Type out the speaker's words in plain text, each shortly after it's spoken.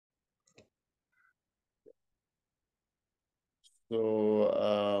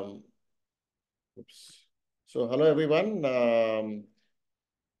So, oops. So, hello everyone.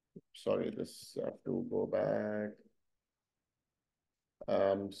 Sorry, this I have to go back.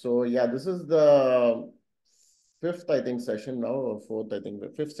 So yeah, this is the fifth, I think, session now, or fourth, I think,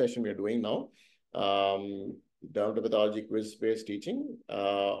 the fifth session we are doing now. Dermatopathology quiz-based teaching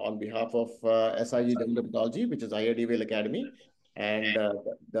on behalf of SIG Dermatopathology, which is IADVL Academy, and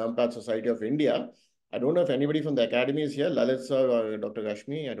Dermpath Society of India. I don't know if anybody from the academy is here, Lalit sir or Dr.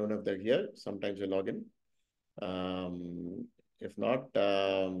 Rashmi. I don't know if they're here. Sometimes they log in. If not,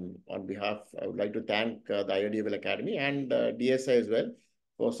 on behalf, I would like to thank the IADVL Academy and DSI as well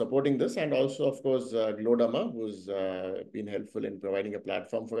for supporting this, and also, of course, Glodama, who's been helpful in providing a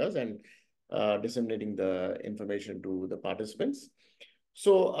platform for us and disseminating the information to the participants.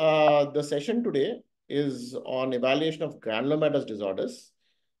 So the session today is on evaluation of granulomatous disorders.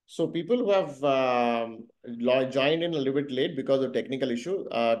 So people who have joined in a little bit late because of technical issue,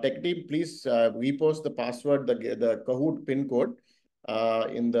 tech team, please repost the password, the Kahoot pin code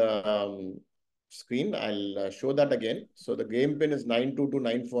in the screen. I'll show that again. So the game pin is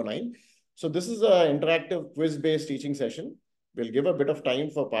 922949. So this is an interactive quiz-based teaching session. We'll give a bit of time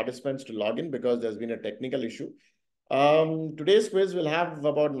for participants to log in because there's been a technical issue. Today's quiz will have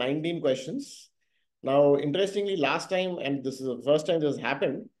about 19 questions. Now, interestingly, last time, and this is the first time this has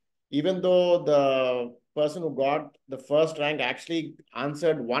happened, even though the person who got the first rank actually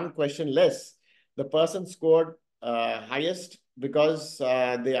answered one question less, the person scored highest because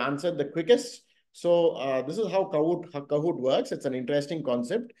they answered the quickest. So this is how Kahoot works. It's an interesting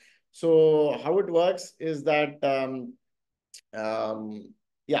concept. So how it works is that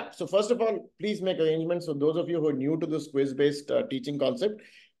yeah, so first of all, please make arrangements. So those of you who are new to this quiz-based teaching concept,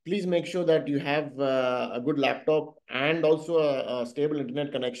 please make sure that you have a good laptop and also a stable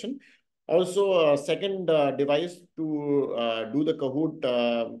internet connection. Also, a second device to do the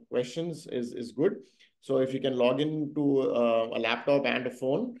Kahoot questions is good. So if you can log in to a laptop and a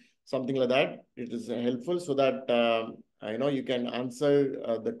phone, something like that, it is helpful so that you can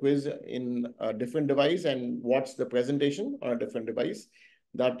answer the quiz in a different device and watch the presentation on a different device.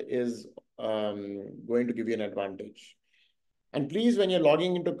 That is going to give you an advantage. And please, when you're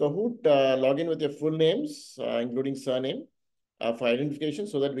logging into Kahoot, log in with your full names, including surname, for identification,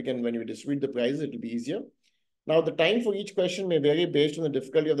 so that we can, when we distribute the prizes, it will be easier. Now, the time for each question may vary based on the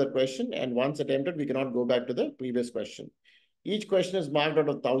difficulty of that question, and once attempted, we cannot go back to the previous question. Each question is marked out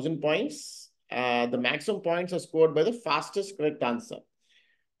of 1,000 points. The maximum points are scored by the fastest correct answer.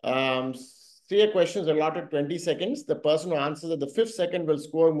 Say a question is allotted 20 seconds. The person who answers at the 5th second will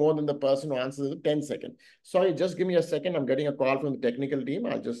score more than the person who answers at the 10th second. Sorry, just give me a second. I'm getting a call from the technical team.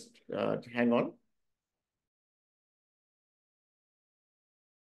 I'll just hang on.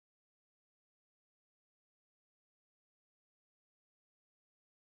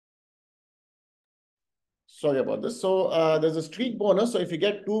 Sorry about this. So there's a streak bonus. So if you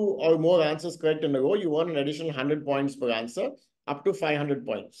get 2 or more answers correct in a row, you earn an additional 100 points per answer, up to 500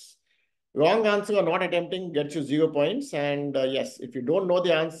 points. Wrong answer or not attempting gets you 0 points. And yes, if you don't know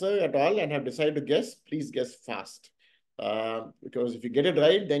the answer at all and have decided to guess, please guess fast. Because if you get it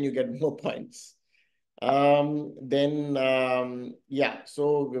right, then you get more points. Yeah,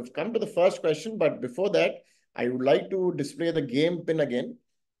 so we've come to the first question. But before that, I would like to display the game pin again.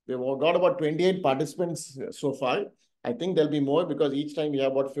 We've got about 28 participants so far. I think there'll be more because each time we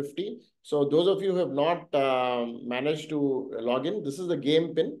have about 50. So those of you who have not managed to log in, this is the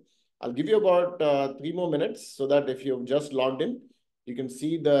game pin. I'll give you about 3 more minutes so that if you've just logged in, you can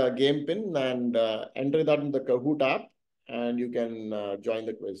see the game pin and enter that in the Kahoot app and you can join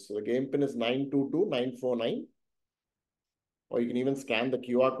the quiz. So the game pin is 922949, or you can even scan the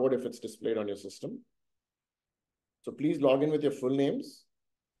QR code if it's displayed on your system. So please log in with your full names.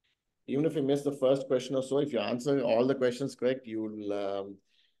 Even if you miss the first question or so, if you answer all the questions correct, you'll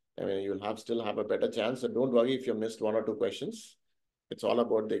still have a better chance. So don't worry if you missed 1 or 2 questions. It's all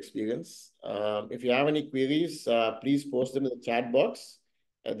about the experience. If you have any queries, please post them in the chat box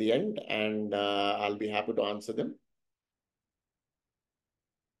at the end, and I'll be happy to answer them.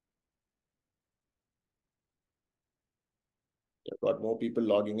 We've got more people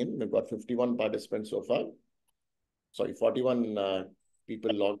logging in. We've got 51 participants so far. Sorry, 41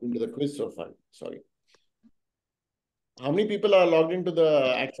 people logged into the quiz so far. Sorry. How many people are logged into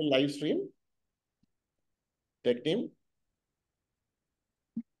the actual live stream? Tech team?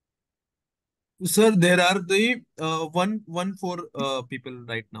 Sir, there are the 114 people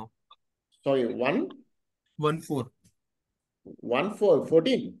right now. Sorry, 1? 14.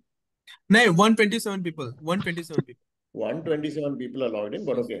 14? No, 127 people. 127 people. 127 people are logged in,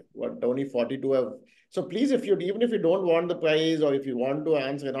 but okay, what only 42 have. So please, if you even if you don't want the prize or if you want to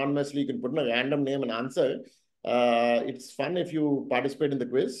answer anonymously, you can put in a random name and answer. It's fun if you participate in the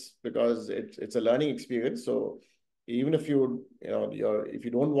quiz because it's a learning experience. So even if if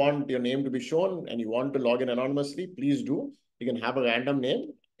you don't want your name to be shown and you want to log in anonymously, please do. You can have a random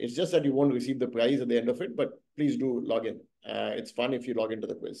name. It's just that you won't receive the prize at the end of it, but please do log in. It's fun if you log into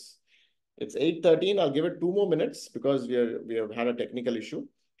the quiz. It's 8:13. I'll give it 2 more minutes because we have had a technical issue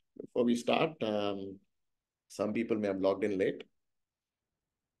before we start. Some people may have logged in late.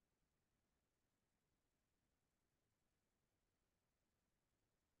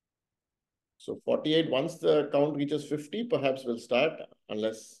 So 48, once the count reaches 50, perhaps we'll start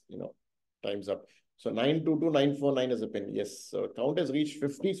unless, time's up. So 922949 is a pin. Yes, so count has reached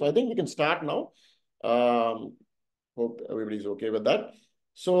 50. So I think we can start now. Hope everybody's okay with that.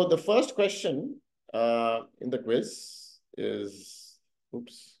 So the first question in the quiz is,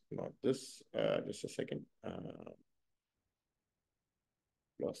 oops, not this. Just a second.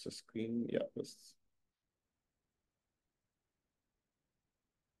 Lost the screen. Yeah, this.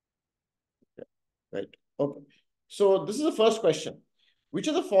 Yeah, right. Okay. So this is the first question. Which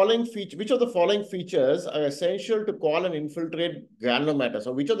of the following features are essential to call and infiltrate granulomatous?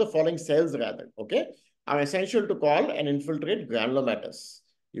 Or which of the following cells rather, okay, are essential to call and infiltrate granulomatous?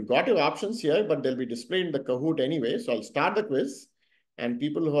 You've got your options here, but they'll be displayed in the Kahoot anyway. So I'll start the quiz and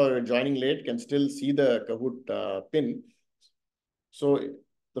people who are joining late can still see the Kahoot pin. So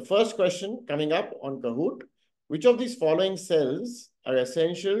the first question coming up on Kahoot, which of these following cells are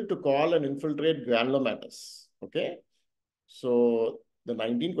essential to call and infiltrate granulomatous? Okay. So the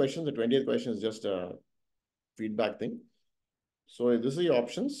 19 questions, the 20th question is just a feedback thing. So this are your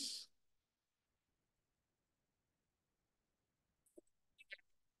options.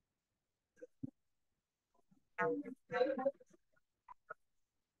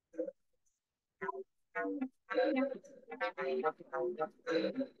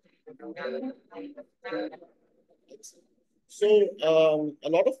 So a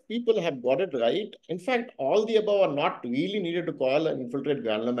lot of people have got it right. In fact, all the above are not really needed to call and infiltrate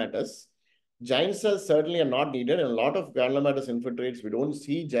granulomatous. Giant cells certainly are not needed. And a lot of granulomatous infiltrates, we don't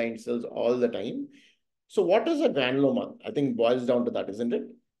see giant cells all the time. So what is a granuloma? I think boils down to that, isn't it?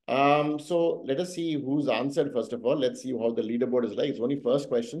 So let us see who's answered first of all. Let's see how the leaderboard is like. It's only first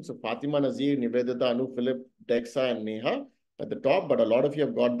question. So Fatima, Nazir, Nivedita, Anu, Philip, Dexa, and Neha at the top, but a lot of you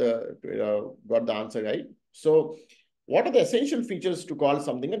have got the answer right. So what are the essential features to call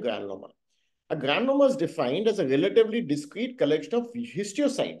something a granuloma? A granuloma is defined as a relatively discrete collection of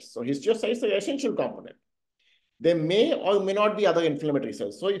histiocytes. So histiocytes are an essential component. There may or may not be other inflammatory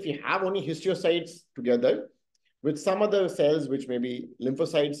cells. So if you have only histiocytes together with some other cells, which may be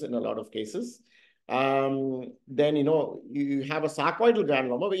lymphocytes in a lot of cases, then you have a sarcoidal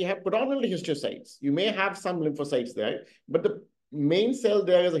granuloma where you have predominantly histiocytes. You may have some lymphocytes there, but the main cell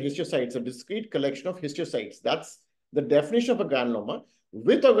there is a histiocyte. It's a discrete collection of histiocytes. That's the definition of a granuloma,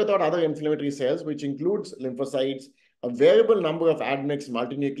 with or without other inflammatory cells, which includes lymphocytes, a variable number of admixed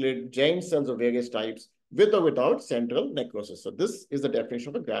multinucleate giant cells of various types, with or without central necrosis. So this is the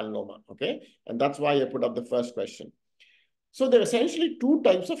definition of a granuloma, okay? And that's why I put up the first question. So there are essentially two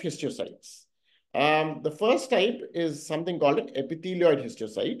types of histiocytes. The first type is something called an epithelioid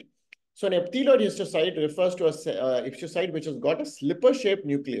histiocyte. So an epithelioid histiocyte refers to a histiocyte which has got a slipper-shaped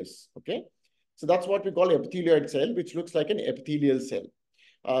nucleus, okay? So that's what we call epithelioid cell, which looks like an epithelial cell.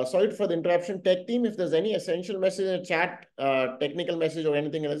 Sorry for the interruption, tech team. If there's any essential message in the chat, technical message or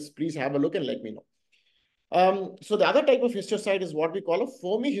anything else, please have a look and let me know. So the other type of histiocyte is what we call a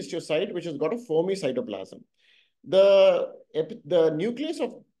foamy histiocyte, which has got a foamy cytoplasm. The nucleus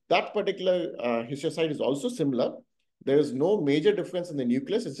of that particular histiocyte is also similar. There is no major difference in the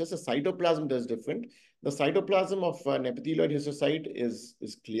nucleus. It's just a cytoplasm that is different. The cytoplasm of an epithelioid histiocyte is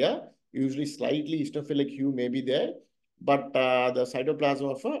clear. Usually slightly eosinophilic hue may be there, but the cytoplasm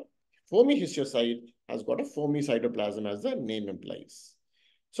of a foamy histiocyte has got a foamy cytoplasm as the name implies.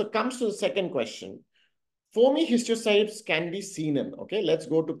 So it comes to the second question. Foamy histiocytes can be seen in, okay, let's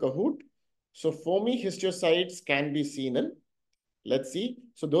go to Kahoot. So foamy histiocytes can be seen in, let's see.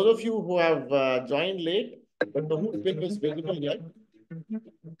 So those of you who have joined late, the Kahoot pin is visible here.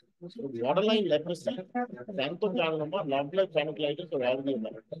 So waterline leprosy, xanthogranuloma, lobular granulomatosis, or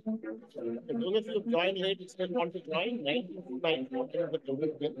alveolar. So those of you who joined late and still want to join, 9294 is the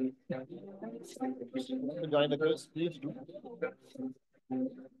Kahoot pin. If you want to join the quiz, please do.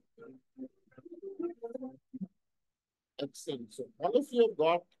 Excellent. So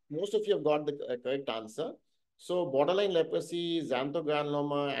most of you have got the correct answer. So borderline leprosy,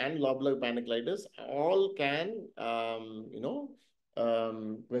 xanthogranuloma, and lobular panniculitis all can,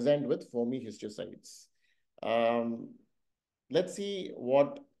 present with foamy histiocytes. Let's see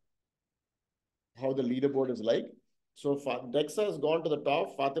how the leaderboard is like. So Dexa has gone to the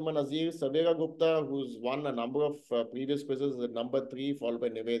top. Fatima Nazir, Savera Gupta, who's won a number of previous quizzes, is at number 3, followed by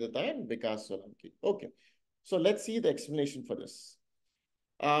Nivedita and Vikas Solanki. Okay. So let's see the explanation for this.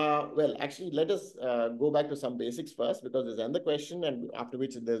 Well, actually, let us go back to some basics first, because there's another question, and after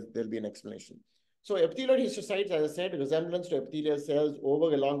which there'll be an explanation. So epithelioid histiocytes, as I said, resemblance to epithelial cells,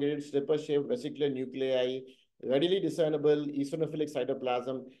 over elongated, slipper-shaped vesicular nuclei, readily discernible eosinophilic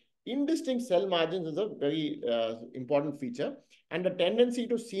cytoplasm. Indistinct cell margins is a very important feature, and the tendency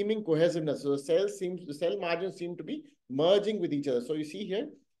to seeming cohesiveness. So the cell margins seem to be merging with each other. So you see here,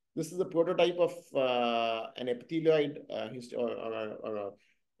 this is a prototype of an epithelioid or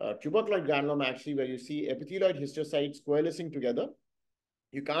a tuberculoid granuloma, actually, where you see epithelioid histiocytes coalescing together.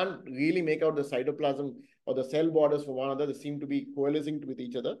 You can't really make out the cytoplasm or the cell borders from one another. They seem to be coalescing with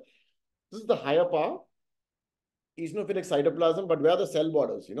each other. This is the higher power eosinophilic cytoplasm, but where are the cell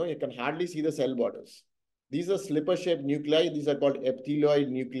borders? You can hardly see the cell borders. These are slipper-shaped nuclei. These are called epithelioid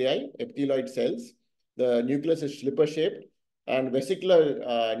nuclei, epithelioid cells. The nucleus is slipper-shaped, and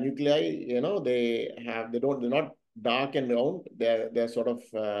vesicular nuclei, they're not dark and round. They're sort of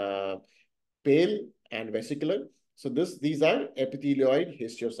pale and vesicular. So these are epithelioid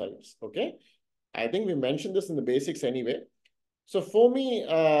histiocytes. Okay, I think we mentioned this in the basics anyway. So foamy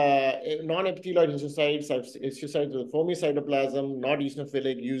non-epithelioid histiocytes with foamy cytoplasm, not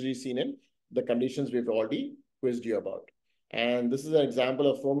eosinophilic, usually seen in the conditions we've already quizzed you about. And this is an example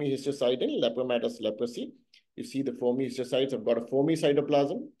of foamy histiocyte in Dermatopathology leprosy. You see the foamy histiocytes have got a foamy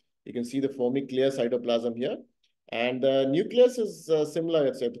cytoplasm. You can see the foamy clear cytoplasm here. And the nucleus is similar.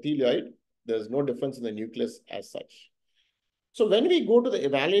 It's epithelioid. There's no difference in the nucleus as such. So when we go to the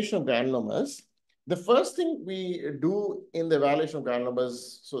evaluation of granulomas, the first thing we do in the evaluation of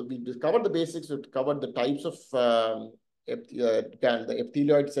granulomas, so we covered the basics, we covered the types of the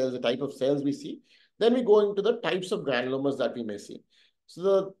epithelioid cells, the type of cells we see. Then we go into the types of granulomas that we may see. So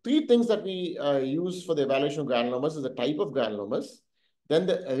the 3 things that we use for the evaluation of granulomas is the type of granulomas, then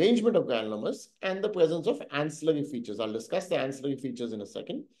the arrangement of granulomas, and the presence of ancillary features. I'll discuss the ancillary features in a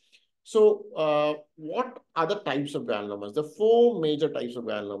second. So what are the types of granulomas? The 4 major types of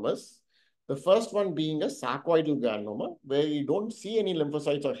granulomas. The first one being a sarcoidal granuloma, where you don't see any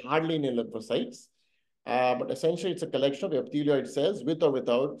lymphocytes or hardly any lymphocytes. But essentially, it's a collection of epithelioid cells with or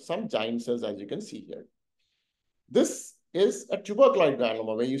without some giant cells, as you can see here. This is a tuberculoid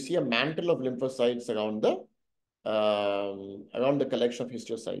granuloma, where you see a mantle of lymphocytes around the collection of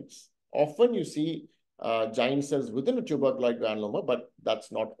histiocytes. Often you see giant cells within a tuberculoid granuloma, but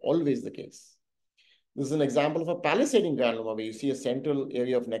that's not always the case. This is an example of a palisading granuloma, where you see a central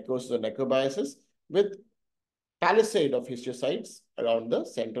area of necrosis or necrobiosis with palisade of histiocytes around the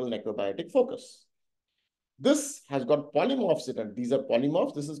central necrobiotic focus. This has got polymorphs in it. These are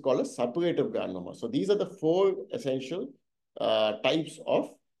polymorphs. This is called a suppurative granuloma. So these are the 4 essential types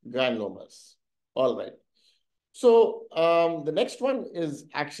of granulomas. All right. So the next one is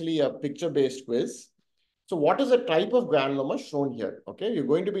actually a picture-based quiz. So what is the type of granuloma shown here? Okay, you're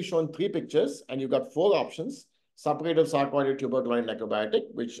going to be shown 3 pictures, and you've got 4 options: suppurative, sarcoidal, tuberculoid,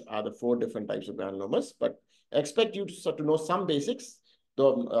 necrobiotic, which are the 4 different types of granulomas. But I expect you to know some basics,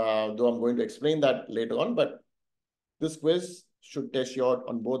 though I'm going to explain that later on. But this quiz should test you out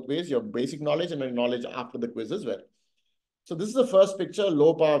on both ways, your basic knowledge and your knowledge after the quiz as well. So this is the first picture,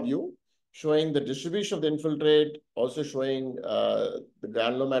 low power view, showing the distribution of the infiltrate, also showing the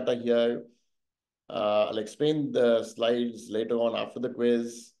granulomata here. I'll explain the slides later on after the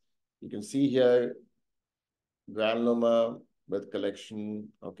quiz. You can see here granuloma with collection,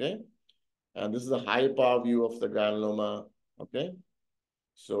 okay? And this is a high power view of the granuloma, okay?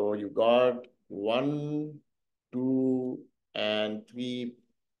 So you got 1, 2, and 3,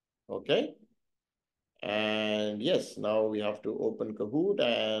 okay? And yes, now we have to open Kahoot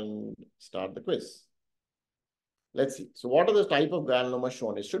and start the quiz. Let's see. So what are the type of granuloma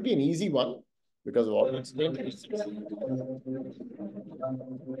shown? It should be an easy one, because of all explained.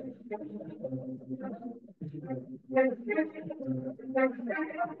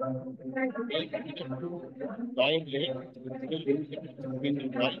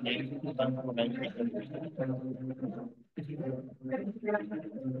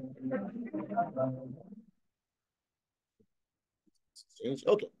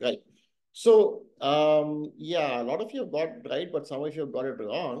 Okay, right. So, yeah, a lot of you have got it right, but some of you have got it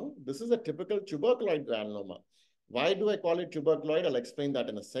wrong. This is a typical tuberculoid granuloma, Why do I call it tuberculoid? I'll explain that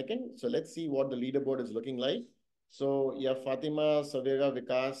in a second. So let's see what the leaderboard is looking like. So yeah, Fatima, Savera,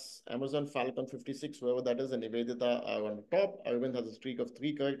 Vikas, Amazon Falcon 56, whoever that is, and Nivedita are on the top. Arvind has a streak of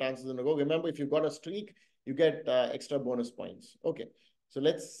 3 correct answers in a row. Remember, if you've got a streak, you get extra bonus points. Okay, so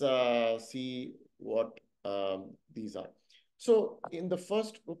let's see what these are. So in the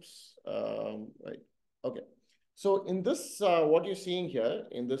first, right, okay. So in this, what you're seeing here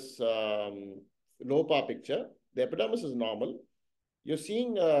in this low power picture, the epidermis is normal. You're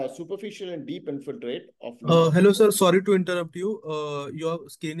seeing superficial and deep infiltrate of lymph. Hello, sir. Sorry to interrupt you. Your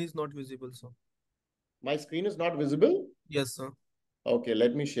screen is not visible, sir. My screen is not visible. Yes, sir. Okay,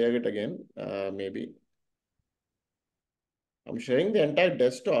 let me share it again. Maybe. I'm sharing the entire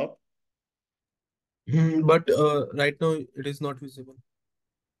desktop. But right now it is not visible.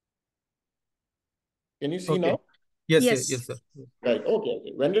 Can you see Okay. now? Yes, Yes. yes, sir. Right. Okay.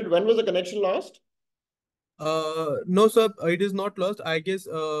 Okay. When was the connection lost? No, sir. It is not lost. I guess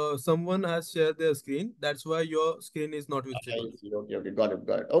someone has shared their screen. That's why your screen is not I visible. see. Okay. Okay. Got it.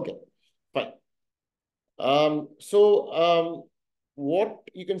 Got it. Okay. Fine. So what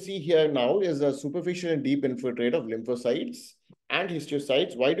you can see here now is a superficial and deep infiltrate of lymphocytes and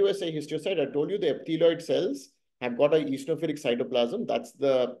histiocytes. Why do I say histiocyte? I told you the epithelioid cells have got a eosinophilic cytoplasm. That's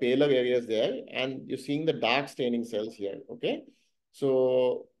the paler areas there. And you're seeing the dark staining cells here. Okay.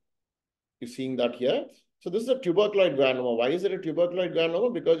 So you're seeing that here. So this is a tuberculoid granuloma. Why is it a tuberculoid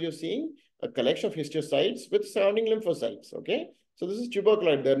granuloma? Because you're seeing a collection of histiocytes with surrounding lymphocytes. Okay. So this is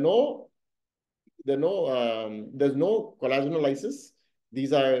tuberculoid. There's no collagenolisis.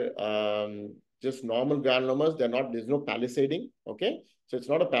 These are just normal granulomas. There's no palisading. Okay. So it's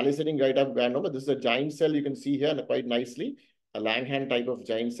not a palisading type of granuloma. This is a giant cell you can see here quite nicely, a Langhans type of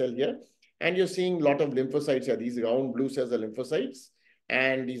giant cell here. And you're seeing a lot of lymphocytes here. These round blue cells are lymphocytes.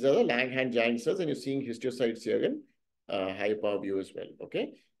 And these are the Langhans giant cells. And you're seeing histiocytes here in high power view as well.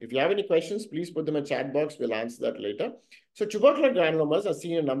 Okay. If you have any questions, please put them in chat box. We'll answer that later. So tubercular granulomas are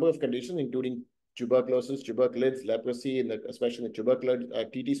seen in a number of conditions, including tuberculosis, tuberculitis, leprosy, especially in the tubercular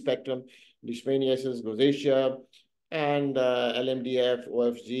TT spectrum, leishmaniasis, rosacea, and LMDF,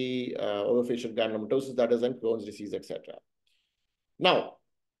 OFG, orofacial granulomatosis, that is, and Crohn's disease, etc. Now,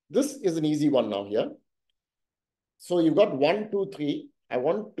 this is an easy one now here. So you've got 1, 2, 3. I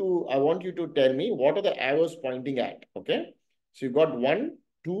want you to tell me what are the arrows pointing at. Okay. So you've got 1,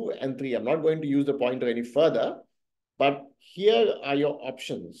 2, and 3. I'm not going to use the pointer any further, but here are your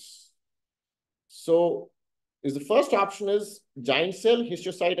options. So the first option is giant cell,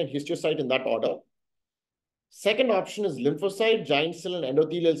 histiocyte, and histiocyte in that order. Second option is lymphocyte, giant cell, and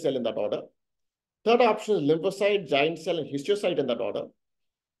endothelial cell in that order. Third option is lymphocyte, giant cell, and histiocyte in that order.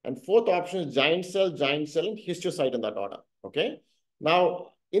 And fourth option is giant cell, and histiocyte in that order. Okay.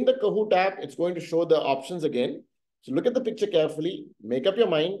 Now, in the Kahoot app, it's going to show the options again. So look at the picture carefully, make up your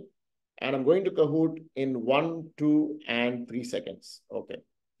mind, and I'm going to Kahoot in 1, 2, and 3 seconds. Okay.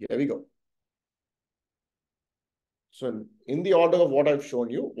 Here we go. So in the order of what I've shown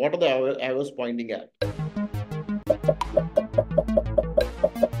you, what are the arrows pointing at?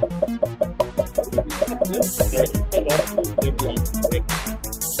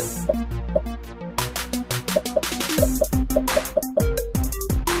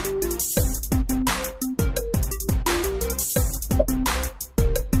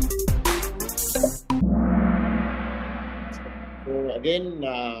 So again,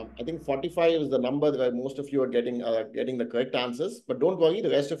 I think 45 is the number where most of you are getting the correct answers. But don't worry, the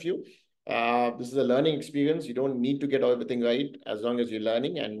rest of you, this is a learning experience. You don't need to get everything right as long as you're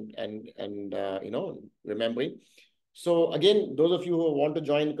learning and remembering. So again, those of you who want to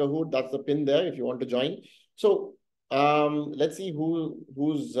join Kahoot, that's the pin there if you want to join. So let's see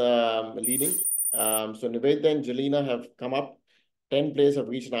who's leading. So Nivedita and Jelena have come up. 10 players have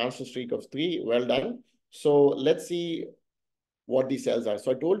reached an answer streak of 3. Well done. So let's see what these cells are.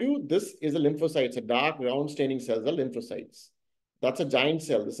 So I told you this is a lymphocyte. It's a dark round staining cells are lymphocytes. That's a giant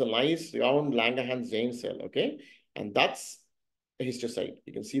cell. This is a nice round Langerhans giant cell. Okay. And that's a histiocyte.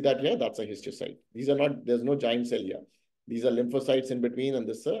 You can see that here. That's a histiocyte. These are not, there's no giant cell here. These are lymphocytes in between, and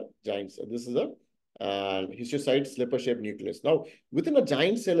this is a giant cell. This is a histiocyte slipper-shaped nucleus. Now, within a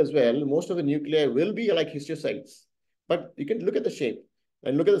giant cell as well, most of the nuclei will be like histiocytes. But you can look at the shape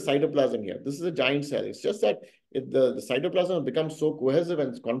and look at the cytoplasm here. This is a giant cell. It's just that if the cytoplasm becomes so cohesive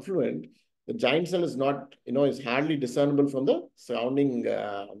and confluent, the giant cell is not, is hardly discernible from the surrounding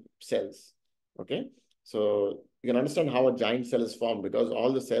cells. Okay. So you can understand how a giant cell is formed because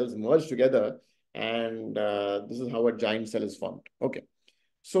all the cells merge together, and this is how a giant cell is formed. Okay.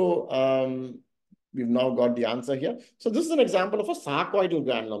 So we've now got the answer here. So this is an example of a sarcoidal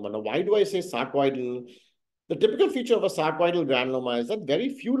granuloma. Now, why do I say sarcoidal? The typical feature of a sarcoidal granuloma is that very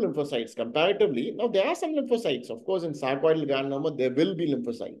few lymphocytes comparatively. Now, there are some lymphocytes. Of course, in sarcoidal granuloma, there will be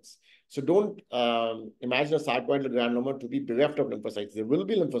lymphocytes. So don't imagine a sarcoidal granuloma to be bereft of lymphocytes. There will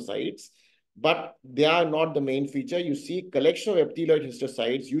be lymphocytes, but they are not the main feature. You see collection of epithelioid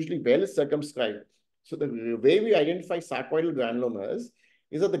histocytes, usually well circumscribed. So the way we identify sarcoidal granulomas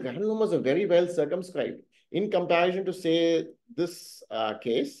is that the granulomas are very well circumscribed in comparison to, say, this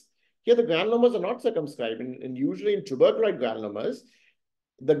case. Here, the granulomas are not circumscribed. And usually in tuberculoid granulomas,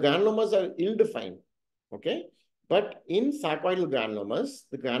 the granulomas are ill-defined, okay? But in sarcoidal granulomas,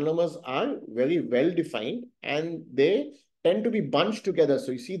 the granulomas are very well-defined and they tend to be bunched together.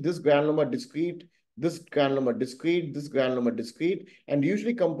 So you see this granuloma discrete, this granuloma discrete, this granuloma discrete, and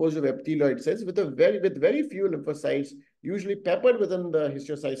usually composed of epithelioid cells with very few lymphocytes, usually peppered within the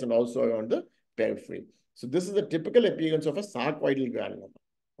histiocytes and also around the periphery. So this is the typical appearance of a sarcoidal granuloma.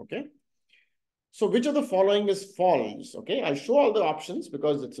 Okay. So which of the following is false? Okay, I'll show all the options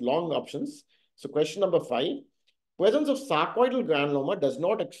because it's long options. So question number 5, presence of sarcoidal granuloma does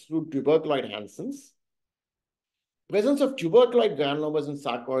not exclude tuberculoid Hansen's. Presence of tuberculoid granulomas in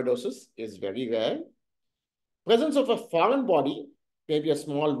sarcoidosis is very rare. Presence of a foreign body, maybe a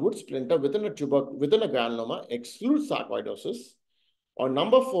small wood splinter within a granuloma, excludes sarcoidosis. Or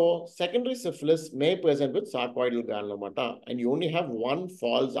number 4, secondary syphilis may present with sarcoidal granulomata, and you only have one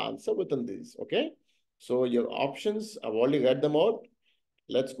false answer within these, okay? So your options, I've already read them out.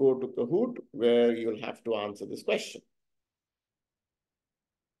 Let's go to Kahoot, where you'll have to answer this question.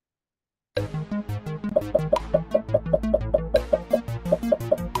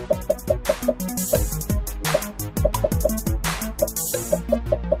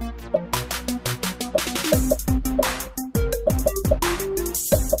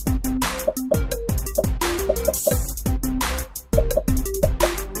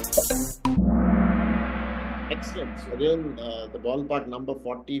 Excellent. So again, the ballpark number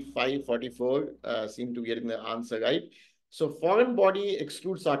 45, 44 seem to be getting the answer right. So foreign body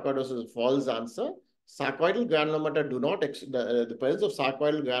excludes sarcoidosis, false answer. Sarcoidal granulomata do not, the presence of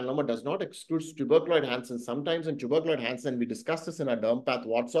sarcoidal granuloma does not exclude tuberculoid Hansen. Sometimes in tuberculoid Hansen, we discussed this in our Dermpath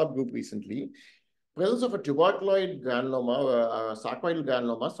WhatsApp group recently. Presence of a tuberculoid granuloma, sarcoidal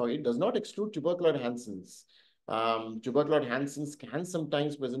granuloma, sorry, does not exclude tuberculoid Hansen's. Tuberculoid Hansen's can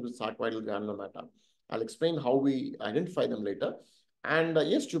sometimes present with sarcoidal granulomata. I'll explain how we identify them later. And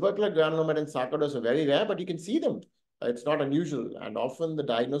yes, tubercular granulomata and sarcoidosis are very rare, but you can see them. It's not unusual. And often the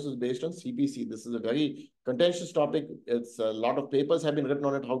diagnosis is based on CPC. This is a very contentious topic. It's a lot of papers have been written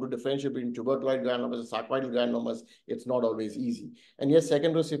on it, how to differentiate between tuberculoid granulomas and sarcoidal granulomas. It's not always easy. And yes,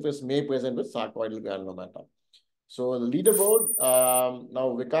 secondary syphilis may present with sarcoidal granulomata. So the leaderboard,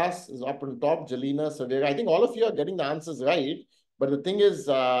 now Vikas is up on top, Jalina, Savera. I think all of you are getting the answers right. But the thing is,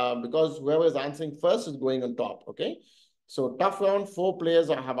 because whoever is answering first is going on top, okay? So tough round, 4 players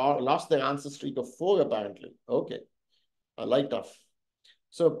have lost their answer streak of 4 apparently. Okay, I like tough.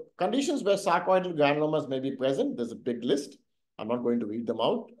 So conditions where sarcoidal granulomas may be present, there's a big list. I'm not going to read them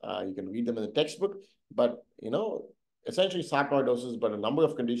out. You can read them in the textbook. But, you know, essentially sarcoidosis, but a number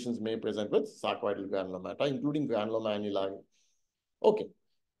of conditions may present with sarcoidal granulomata, including granuloma annuli. Okay.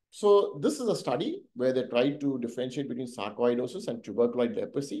 So this is a study where they tried to differentiate between sarcoidosis and tuberculoid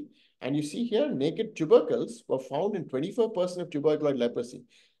leprosy. And you see here, naked tubercles were found in 24% of tuberculoid leprosy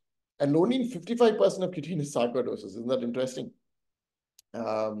and only in 55% of cutaneous sarcoidosis. Isn't that interesting? There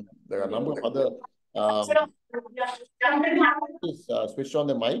are a number of other... please switch on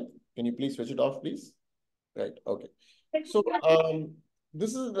the mic. Can you please switch it off, please? Right, okay. So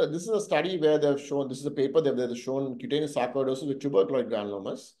this is a study where they've shown, this is a paper that they've shown cutaneous sarcoidosis with tuberculoid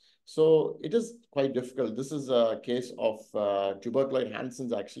granulomas. So it is quite difficult. This is a case of tuberculoid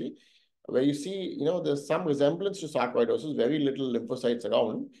Hansen's actually, where you see, you know, there's some resemblance to sarcoidosis, very little lymphocytes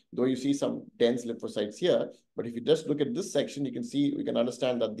around, though you see some dense lymphocytes here. But if you just look at this section, you can see, we can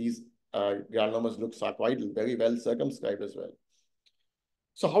understand that these granulomas look sarcoidal, very well circumscribed as well.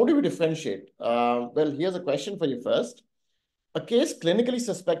 So how do we differentiate? Well, here's a question for you first. A case clinically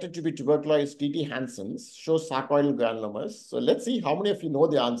suspected to be tuberculosis TT Hansen's shows sarcoidal granulomas. So let's see how many of you know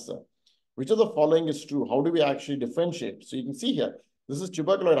the answer. Which of the following is true? How do we actually differentiate? So you can see here, this is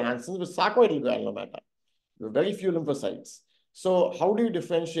tuberculosis Hansen's with sarcoidal granulomata. There are very few lymphocytes. So how do you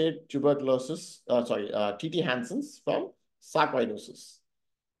differentiate tuberculosis, TT Hansen's from sarcoidosis?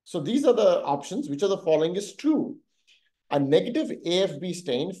 So these are the options. Which of the following is true? A negative AFB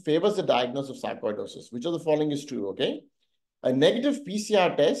stain favors the diagnosis of sarcoidosis. Which of the following is true, okay? A negative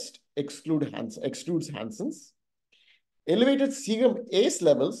PCR test excludes Hansen's. Elevated serum ACE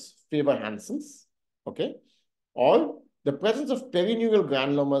levels favor Hansen's, okay? Or the presence of perineural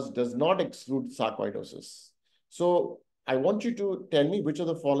granulomas does not exclude sarcoidosis. So I want you to tell me which of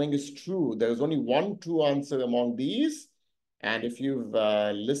the following is true. There is only one true answer among these. And if you've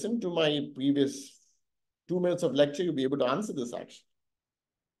listened to my previous 2 minutes of lecture, you'll be able to answer this actually,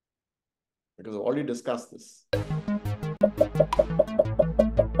 because I've already discussed this.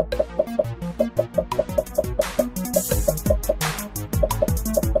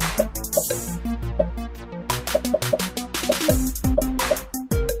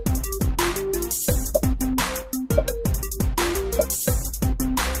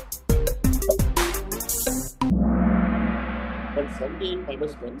 But 78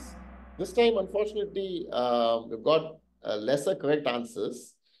 participants. This time, unfortunately, we've got lesser correct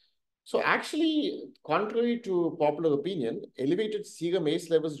answers. So actually, contrary to popular opinion, elevated serum ACE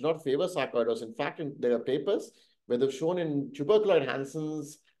levels do not favor sarcoidosis. In fact, there are papers where they've shown in tuberculoid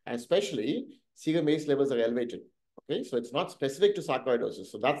Hansen's, especially, serum ACE levels are elevated. Okay, so it's not specific to sarcoidosis.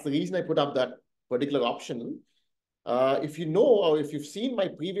 So that's the reason I put up that particular option. If you know, or if you've seen my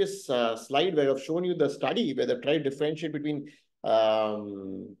previous slide where I've shown you the study where they've tried to differentiate between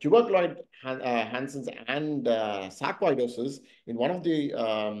tuberculoid Hansen's and sarcoidosis, in one of the,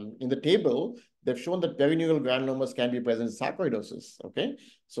 in the table, they've shown that perineural granulomas can be present in sarcoidosis, okay?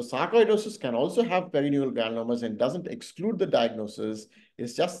 So sarcoidosis can also have perineural granulomas and doesn't exclude the diagnosis.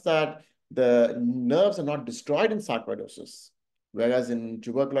 It's just that the nerves are not destroyed in sarcoidosis. Whereas in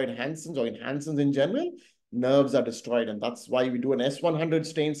tuberculoid Hansen's or in Hansen's in general, nerves are destroyed. And that's why we do an S100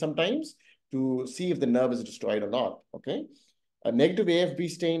 stain sometimes to see if the nerve is destroyed or not, okay? A negative AFB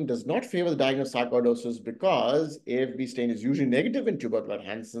stain does not favor the diagnosis of sarcoidosis because AFB stain is usually negative in tuberculoid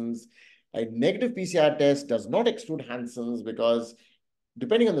Hansen's. A negative PCR test does not exclude Hansen's because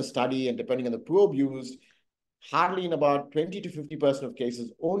depending on the study and depending on the probe used, hardly in about 20 to 50% of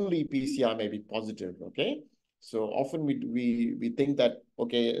cases, only PCR may be positive, okay? So often we think that,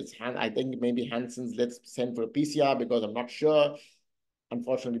 okay, I think maybe Hansen's, let's send for a PCR because I'm not sure.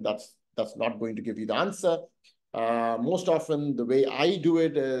 Unfortunately, that's not going to give you the answer. Most often, the way I do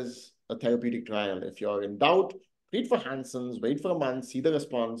it is a therapeutic trial. If you're in doubt, treat for Hansen's, wait for a month, see the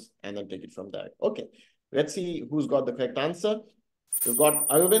response, and then take it from there. Okay, let's see who's got the correct answer. We've got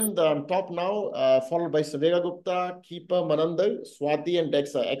Arvind on top now, followed by Savera Gupta, Keeper, Manandar, Swati, and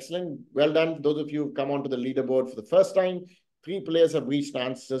Dex are excellent. Well done for those of you who've come onto the leaderboard for the first time. 3 players have reached an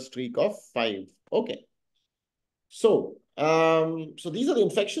answer streak of 5. Okay. So these are the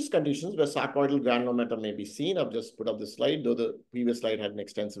infectious conditions where sarcoidal granulomata may be seen. I've just put up this slide, though the previous slide had an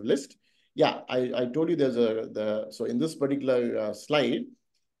extensive list. Yeah, I told you there's so in this particular slide,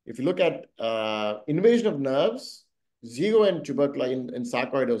 if you look at invasion of nerves, 0 in tuberculosis in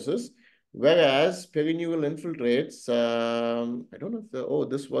sarcoidosis, whereas perineural infiltrates, I don't know if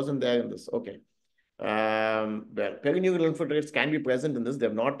this wasn't there in this. Okay. Well, perineural infiltrates can be present in this. They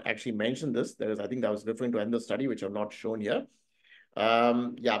have not actually mentioned this. I think that was referring to another study, which I've not shown here.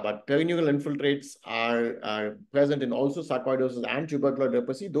 Yeah, but perineural infiltrates are present in also sarcoidosis and tuberculoid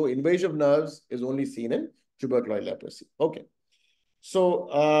leprosy, though invasion of nerves is only seen in tuberculoid leprosy. Okay.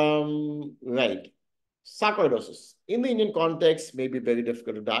 So, right. Sarcoidosis in the Indian context may be very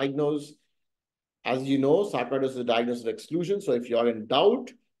difficult to diagnose. As you know, sarcoidosis is a diagnosis of exclusion. So if you're in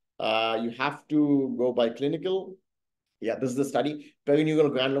doubt, you have to go by clinical. Yeah, this is the study. Perineural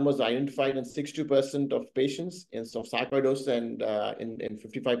granulomas are identified in 62% of patients in sarcoidosis and in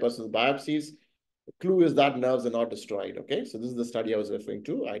 55% of biopsies. The clue is that nerves are not destroyed, okay? So this is the study I was referring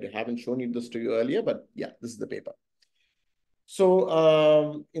to. I haven't shown you this to you earlier, but yeah, this is the paper.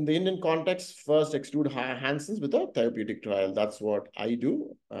 So in the Indian context, first exclude Hansen's with a therapeutic trial. That's what I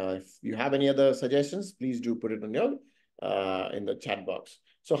do. If you have any other suggestions, please do put it in your in the chat box.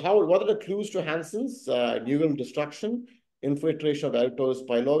 So what are the clues to Hansen's? Neural destruction, infiltration of Altos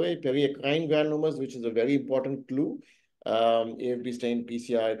pylori, periacrine granulomas, which is a very important clue. AFB stain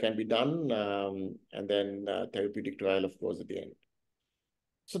PCR can be done, and then therapeutic trial, of course, at the end.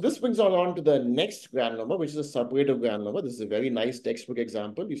 So this brings us on to the next granuloma, which is a suppurative granuloma. This is a very nice textbook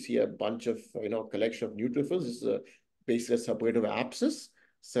example. You see a bunch of, collection of neutrophils. This is basically a suppurative abscess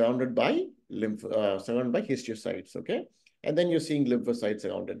surrounded by histiocytes, okay? And then you're seeing lymphocytes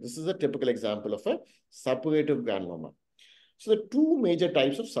around it. This is a typical example of a suppurative granuloma. So there are 2 major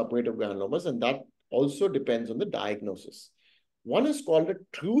types of suppurative granulomas, and that also depends on the diagnosis. One is called a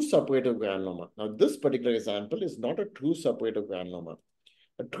true suppurative granuloma. Now, this particular example is not a true suppurative granuloma.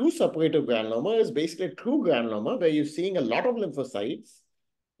 A true suppurative granuloma is basically a true granuloma where you're seeing a lot of lymphocytes,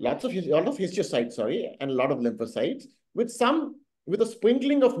 a lot of histiocytes, and a lot of lymphocytes with a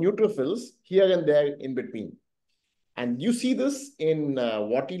sprinkling of neutrophils here and there in between. And you see this in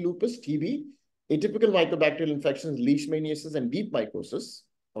warty lupus, TB, atypical mycobacterial infections, leishmaniasis, and deep mycosis,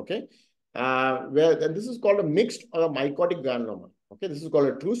 okay? and this is called a mixed or a mycotic granuloma. Okay, this is called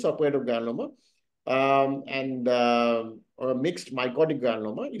a true suppurative granuloma, or a mixed mycotic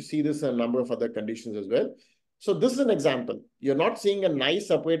granuloma. You see this in a number of other conditions as well. So this is an example. You're not seeing a nice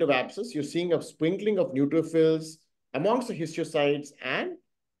suppurative abscess. You're seeing a sprinkling of neutrophils amongst the histiocytes and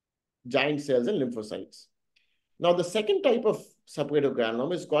giant cells and lymphocytes. Now, the second type of suppurative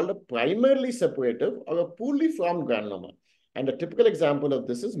granuloma is called a primarily suppurative or a poorly formed granuloma. And a typical example of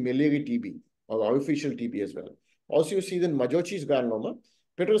this is miliary TB or artificial TB as well. Also, you see in Majochi's granuloma,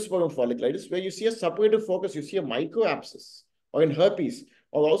 pityrosporum folliculitis, where you see a suppurative focus, you see a microabscess, or in herpes,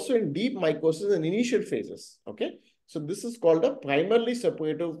 or also in deep mycosis in initial phases. Okay, so this is called a primarily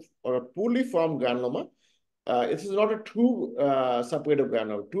suppurative or a poorly formed granuloma. This is not a true suppurative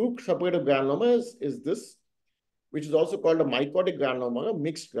granuloma. True suppurative granuloma is this, which is also called a mycotic granuloma or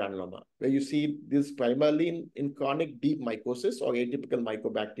mixed granuloma, where you see this primarily in chronic deep mycosis or atypical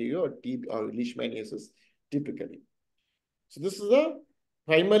mycobacteria or leishmaniasis typically. So this is a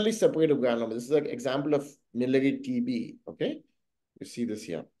primarily suppurative granuloma. This is an example of miliary TB, okay? You see this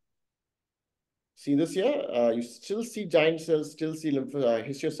here. See this here? You still see giant cells, still see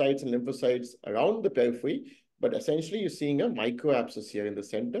histiocytes and lymphocytes around the periphery, but essentially you're seeing a microabscess here in the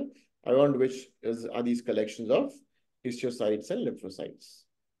center, around which are these collections of histiocytes and lymphocytes.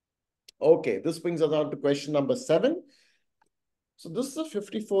 Okay, this brings us on to question number 7. So this is a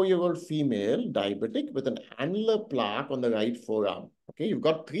 54-year-old female diabetic with an annular plaque on the right forearm. Okay, you've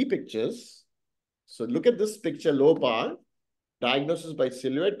got 3 pictures. So look at this picture, low power, diagnosis by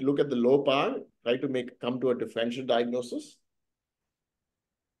silhouette. Look at the low power, try to come to a differential diagnosis.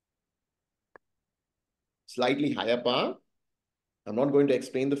 Slightly higher power. I'm not going to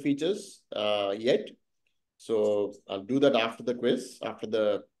explain the features yet. So I'll do that after the quiz, after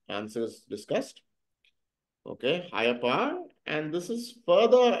the answers discussed. Okay, higher power. And this is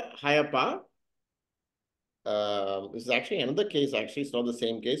further higher power. This is actually another case. Actually, it's not the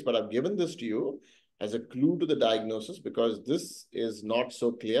same case, but I've given this to you as a clue to the diagnosis because this is not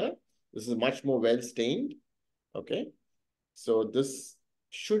so clear. This is much more well stained. Okay, so this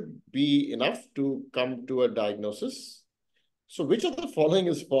should be enough to come to a diagnosis. So which of the following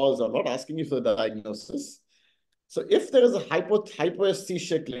is false? I'm not asking you for the diagnosis. So if there is a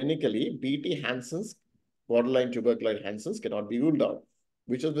hypoesthesia clinically, BT Hansen's, borderline tuberculosis Hansen's cannot be ruled out.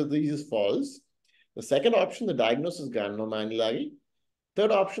 Which of these is false? The second option, the diagnosis is granuloma annulari.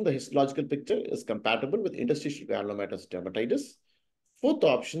 Third option, the histological picture is compatible with interstitial granulomatous dermatitis. Fourth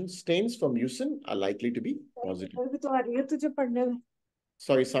option, stains from mucin are likely to be positive.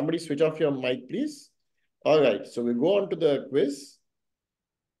 Sorry, somebody switch off your mic, please. All right, so we go on to the quiz.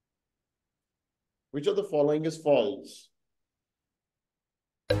 Which of the following is false?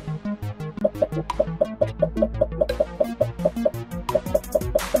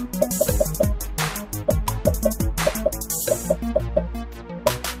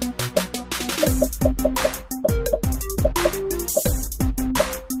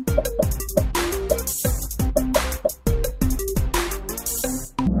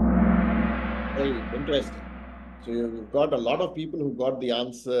 Interesting. So you've got a lot of people who got the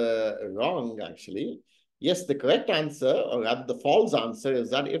answer wrong, actually. Yes, the correct answer, or rather the false answer, is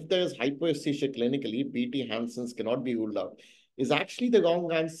that if there is hypoesthesia clinically, BT Hansen's cannot be ruled out, is actually the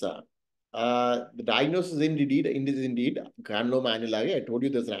wrong answer. The diagnosis is indeed granuloma annulari. I told you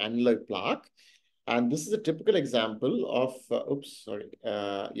there's an annular plaque. And this is a typical example of, this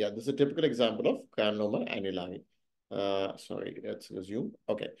is a typical example of granuloma annulari. Sorry, let's resume.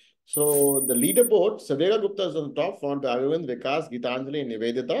 Okay. So the leaderboard, Savera Gupta is on top, followed by Arvind, Vikas, Gitanjali, and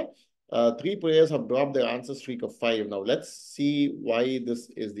Nivedita. 3 players have dropped their answer streak of 5. Now let's see why this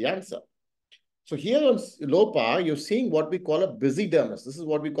is the answer. So here on low power, you're seeing what we call a busy dermis. This is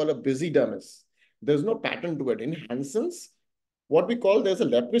what we call a busy dermis. There's no pattern to it. In Hansen's, what we call there's a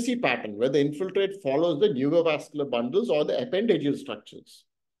leprosy pattern where the infiltrate follows the neurovascular bundles or the appendageal structures.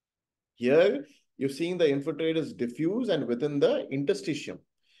 Here, you're seeing the infiltrate is diffuse and within the interstitium.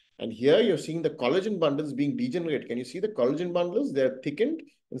 And here you're seeing the collagen bundles being degenerate. Can you see the collagen bundles? They're thickened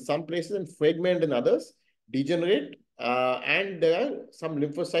in some places and fragmented in others, degenerate. And there are some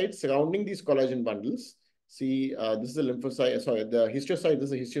lymphocytes surrounding these collagen bundles. See, this is a lymphocyte, sorry, the histiocyte,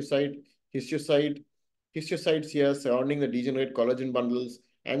 this is a histiocytes here surrounding the degenerate collagen bundles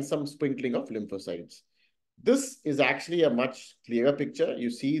and some sprinkling of lymphocytes. This is actually a much clearer picture. You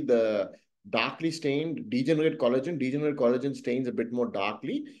see the darkly stained degenerate collagen. Degenerate collagen stains a bit more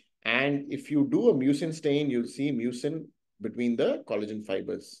darkly. And if you do a mucin stain, you'll see mucin between the collagen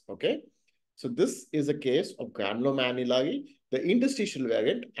fibers. Okay. So this is a case of granuloma annulari, the interstitial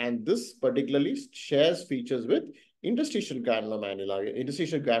variant, and this particularly shares features with interstitial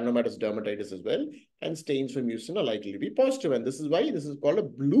granulomatous dermatitis as well, and stains from mucin are likely to be positive. And this is why this is called a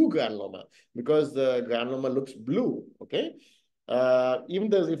blue granuloma, because the granuloma looks blue, okay? Even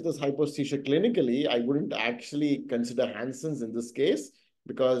though if there's hyperesthesia clinically, I wouldn't actually consider Hansen's in this case,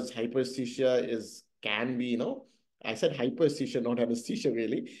 because hyperesthesia can be, I said hyperesthesia, not anesthesia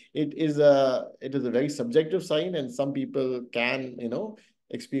really. It is a very subjective sign, and some people can,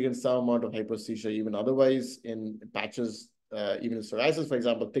 experience some amount of hyperesthesia even otherwise in patches. Even in psoriasis, for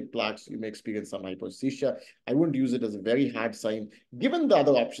example, thick plaques, you may experience some hyperesthesia. I wouldn't use it as a very hard sign, given the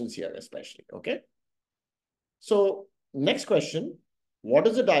other options here, especially, okay? So next question, what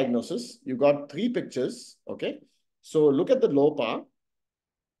is the diagnosis? You got 3 pictures, okay? So look at the low power.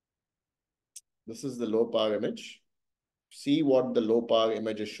 This is the low power image. See what the low power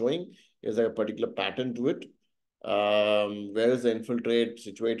image is showing. Is there a particular pattern to it? Where is the infiltrate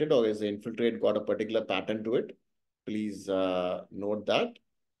situated, or is the infiltrate got a particular pattern to it? Please note that.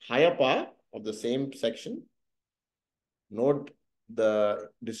 Higher power of the same section. Note the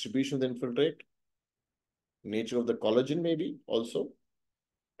distribution of the infiltrate. Nature of the collagen maybe also.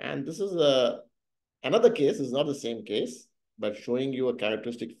 And this is another case. Is not the same case, but showing you a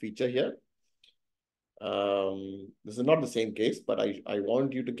characteristic feature here. This is not the same case, but I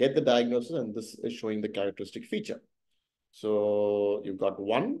want you to get the diagnosis, and this is showing the characteristic feature. So you've got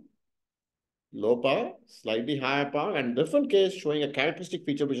one low power, slightly higher power, and different case showing a characteristic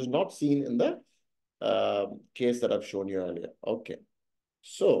feature which is not seen in the case that I've shown you earlier. Okay.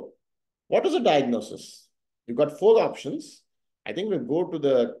 So what is the diagnosis? You've got 4 options. I think we'll go to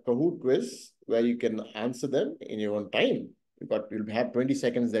the Kahoot quiz where you can answer them in your own time. You'll have 20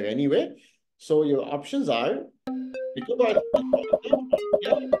 seconds there anyway. So your options are Nicobar's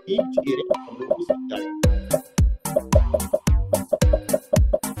EGA, or British diet.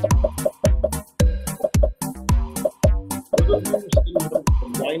 Those of you who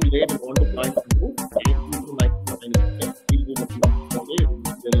still joined late and want to join the group,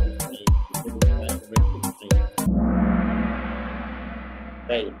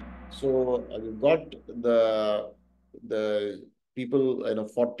 right. So we've got the people,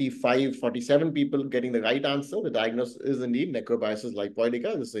 45, 47 people getting the right answer. The diagnosis is indeed necrobiasis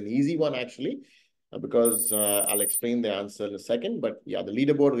lipoidica. This is an easy one actually, because I'll explain the answer in a second. But yeah, the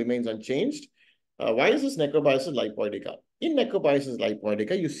leaderboard remains unchanged. Why is this necrobiasis lipoidica? In necrobiasis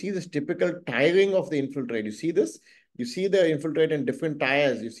lipoidica, you see this typical tiring of the infiltrate. You see this? You see the infiltrate in different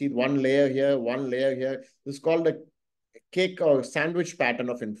tires. You see one layer here, one layer here. This is called a cake or sandwich pattern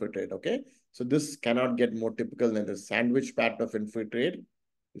of infiltrate, okay? So this cannot get more typical than the sandwich pattern of infiltrate.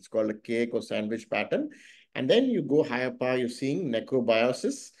 It's called a cake or sandwich pattern. And then you go higher power, you're seeing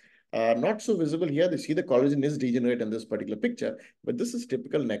necrobiosis. Not so visible here. You see the collagen is degenerate in this particular picture, but this is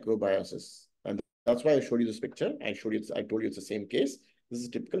typical necrobiosis. And that's why I showed you this picture. I told you it's the same case. This is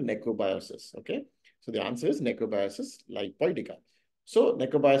typical necrobiosis, okay? So the answer is necrobiosis lipoidica. So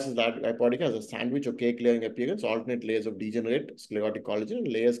necrobiosis lipoidica has a sandwich or cake layering appearance, alternate layers of degenerate sclerotic collagen and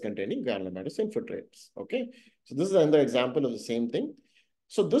layers containing granulomatous infiltrates. Okay, so this is another example of the same thing.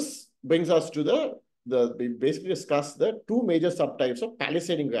 So this brings us to we basically discussed the 2 major subtypes of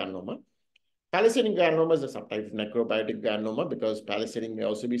palisading granuloma. Palisading granuloma is a subtype of necrobiotic granuloma because palisading may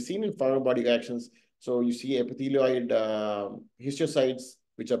also be seen in foreign body reactions. So you see epithelioid histiocytes,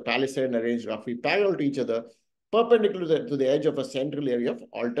 which are palisaded and arranged roughly parallel to each other, perpendicular to the edge of a central area of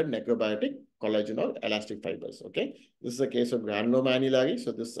altered necrobiotic collagen or elastic fibers. Okay, this is a case of granuloma annulari.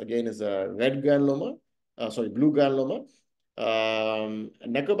 So this again is a red granuloma, blue granuloma.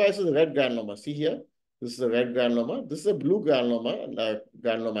 Necrobiosis is a red granuloma. See here, this is a red granuloma. This is a blue granuloma,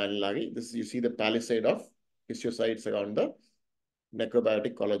 granuloma annulari. This you see the palisade of histiocytes around the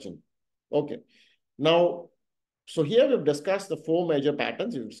necrobiotic collagen. Okay, now, so here we've discussed the 4 major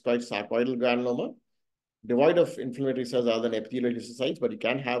patterns. We've described sarcoidal granuloma, devoid of inflammatory cells other than epithelial histiocytes, but you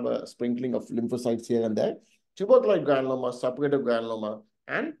can have a sprinkling of lymphocytes here and there. Tuberculoid granuloma, suppurative granuloma,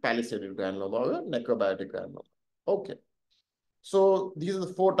 and palisaded granuloma or necrobiotic granuloma. Okay. So these are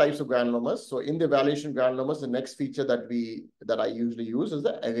the 4 types of granulomas. So in the evaluation of granulomas, the next feature that I usually use is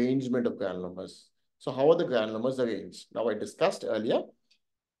the arrangement of granulomas. So how are the granulomas arranged? Now I discussed earlier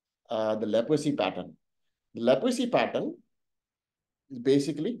the leprosy pattern. The leprosy pattern is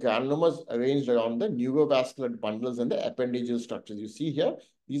basically granulomas arranged around the neurovascular bundles and the appendageal structures. You see here,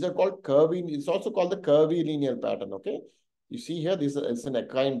 these are called curvy. It's also called the curvilineal pattern, okay? You see here, it's an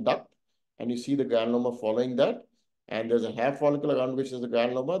eccrine duct, and you see the granuloma following that. And there's a hair follicle around which is the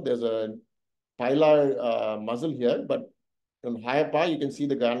granuloma. There's a pilar muscle here, but on higher power, you can see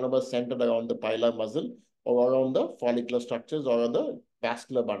the granuloma centered around the pilar muscle or around the follicular structures or on the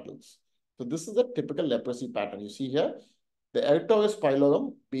vascular bundles. So this is a typical leprosy pattern. You see here, the Erythrois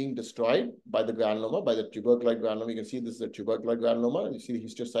pylorum being destroyed by the granuloma, by the tuberculoid granuloma. You can see this is a tuberculoid granuloma. You see the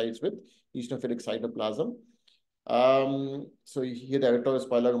histiocytes with eosinophilic cytoplasm. So here the Erythrois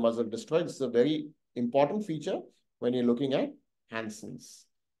pylorum muscle destroyed. This is a very important feature when you're looking at Hansen's.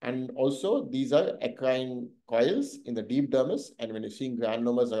 And also, these are eccrine coils in the deep dermis. And when you're seeing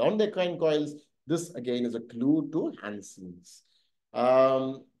granulomas around the eccrine coils, this again is a clue to Hansen's.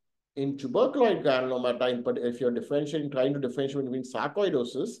 In tuberculoid granulomata, if you're trying to differentiate between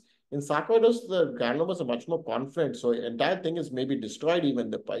sarcoidosis, in sarcoidosis, the granulomas are much more confident. So the entire thing is maybe destroyed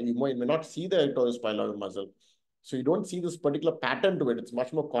even. You may not see the Erythrois pylorum muscle. So you don't see this particular pattern to it. It's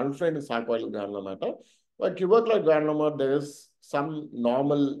much more confident in sarcoidal granulomata. But tuberculoid granuloma, there is some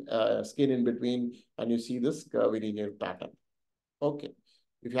normal skin in between, and you see this curvilinear pattern. Okay.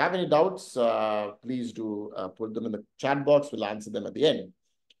 If you have any doubts, please do put them in the chat box. We'll answer them at the end.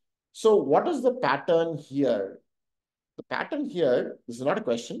 So what is the pattern here? The pattern here, this is not a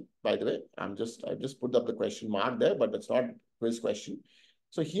question, by the way. I just put up the question mark there, but it's not a quiz question.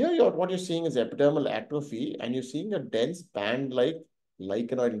 So here what you're seeing is epidermal atrophy, and you're seeing a dense band-like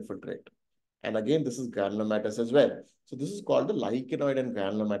lichenoid infiltrate. And again, this is granulomatous as well. So this is called the lichenoid and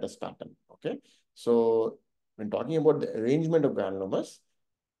granulomatous pattern. Okay. So when talking about the arrangement of granulomas,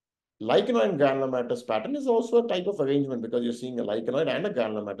 lichenoid and granulomatous pattern is also a type of arrangement because you're seeing a lichenoid and a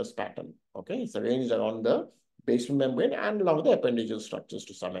granulomatous pattern. Okay. It's arranged around the basement membrane and along the appendageal structures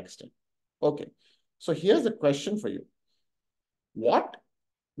to some extent. Okay. So here's the question for you.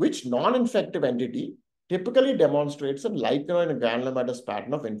 Which non-infective entity typically demonstrates a lichenoid and granulomatous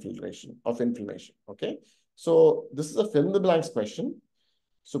pattern of infiltration, of inflammation? Okay. So this is a fill in the blanks question.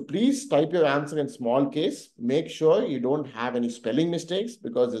 So please type your answer in small case. Make sure you don't have any spelling mistakes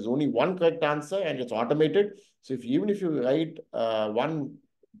because there's only one correct answer and it's automated. So even if you write one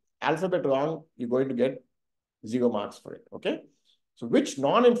alphabet wrong, you're going to get 0 marks for it. Okay. So which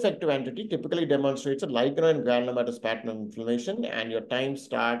non-infective entity typically demonstrates a lichenoid and granulomatous pattern of inflammation? And your time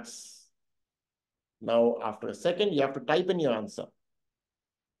starts now. After a second, you have to type in your answer.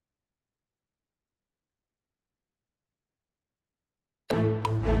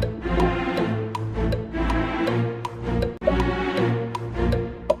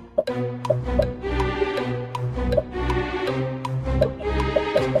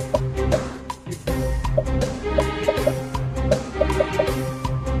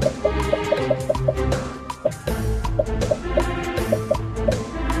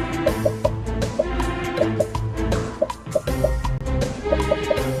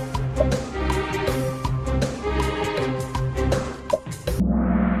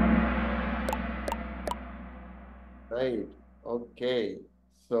 Right. Okay.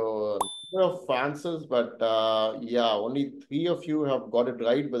 So number of answers, but yeah, only 3 of you have got it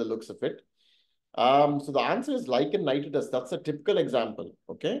right by the looks of it. So the answer is lichen nitidus. That's a typical example.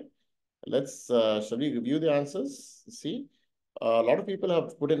 Okay. Shall we review the answers? See, a lot of people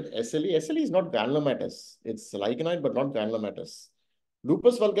have put in SLE. SLE is not granulomatous. It's lichenoid, but not granulomatous.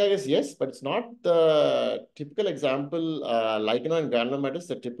 Lupus vulgaris, yes, but it's not the typical example. Lichenoid and granulomatous,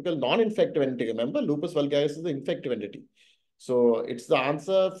 the typical non-infective entity. Remember, lupus vulgaris is the infective entity. So it's the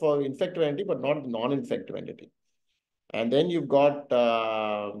answer for infective entity, but not the non-infective entity. And then you've got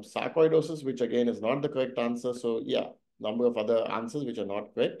sarcoidosis, which again is not the correct answer. So yeah, number of other answers which are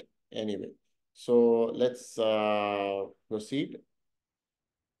not correct anyway. So let's proceed.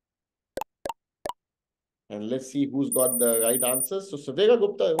 And let's see who's got the right answers. So Savera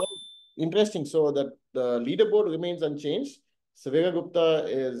Gupta, well, interesting. So that the leaderboard remains unchanged. Savera Gupta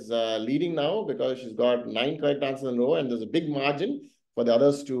is leading now because she's got 9 correct answers in a row, and there's a big margin for the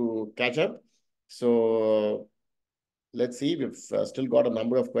others to catch up. So let's see. We've still got a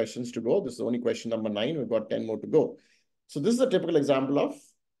number of questions to go. This is only question number 9. We've got 10 more to go. So this is a typical example of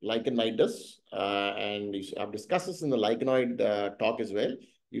lichenitis, and I've discussed this in the lichenoid talk as well.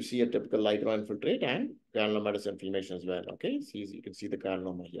 You see a typical lichenoid infiltrate and granulomatous inflammation as well. Okay, so you can see the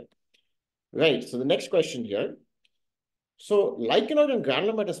granuloma here. Right, so the next question here. So lichenoid and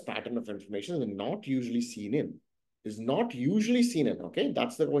granulomatous pattern of inflammation is not usually seen in. Okay,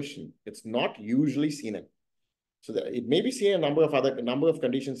 that's the question. It's not usually seen in. So it may be seen in a number of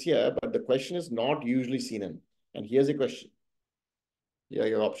conditions here, but the question is not usually seen in. And here's a question. Here are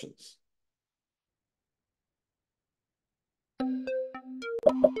your options.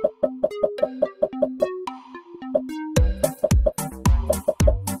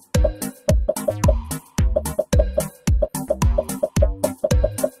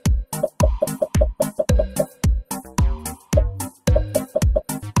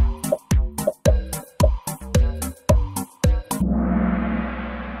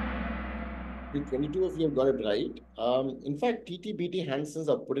 two of you have got it right. In fact, TTBT Hansen's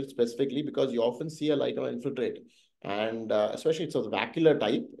are put it specifically because you often see a lichenoid infiltrate, and especially it's of the vacuolar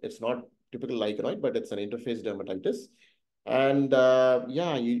type. It's not typical lichenoid, but it's an interface dermatitis. And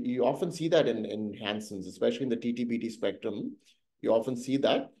yeah, you often see that in Hansen's, especially in the TTBT spectrum. You often see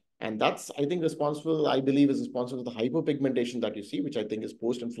that. And that's, I think, responsible, I believe, is responsible for the hypopigmentation that you see, which I think is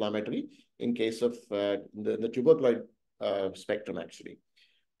post-inflammatory in case of the tuberculoid spectrum, actually.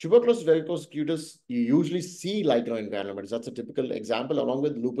 Tuberculosis varicose cutis, you usually see lichenoid granulomatous. That's a typical example, along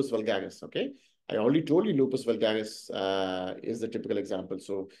with lupus vulgaris, okay? I already told you lupus vulgaris is the typical example.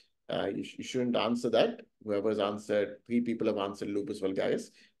 So you shouldn't answer that. Whoever's answered, 3 people have answered lupus vulgaris.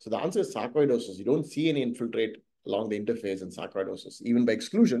 So the answer is sarcoidosis. You don't see any infiltrate along the interface in sarcoidosis. Even by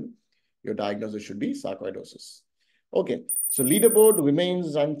exclusion, your diagnosis should be sarcoidosis. Okay, so leaderboard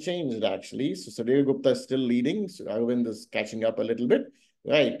remains unchanged, actually. So Sadhir Gupta is still leading. So Arvind is catching up a little bit.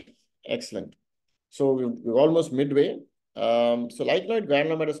 Right, excellent. So we're almost midway. So lichenoid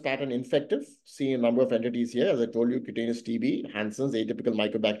granulomatous pattern infective, see a number of entities here. As I told you, cutaneous TB, Hansen's, atypical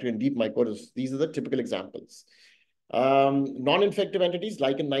mycobacteria, and deep mycosis. These are the typical examples. Non-infective entities,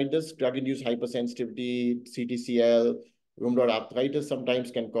 lichen nidus, drug-induced hypersensitivity, CTCL, rheumatoid arthritis sometimes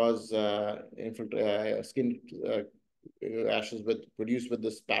can cause skin rashes produced with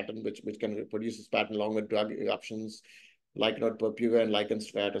this pattern, which can produce this pattern along with drug eruptions. Lichenoid purpura and lichen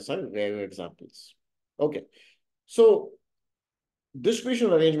striatus are rare examples. Okay, so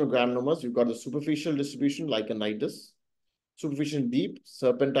distribution arrangement of granulomas, you've got the superficial distribution, lichen nidus, superficial deep,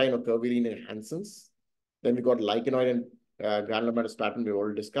 serpentine or curvilinear in Hansen's. Then we got lichenoid and granulomatous pattern we've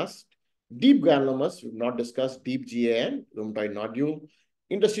already discussed. Deep granulomas, we've not discussed, deep GAN, rheumatoid nodule.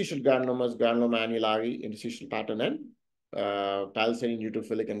 Interstitial granulomas, granuloma annulari, interstitial pattern, and palisade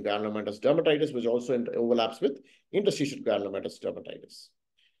neutrophilic and granulomatous dermatitis, which also overlaps with interstitial granulomatous dermatitis.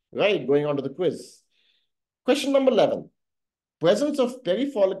 Right, going on to the quiz. Question number 11. Presence of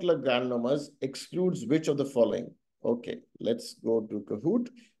perifollicular granulomas excludes which of the following? Okay, let's go to Kahoot.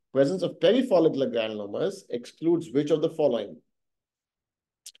 Presence of perifollicular granulomas excludes which of the following?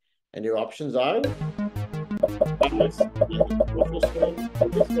 And your options are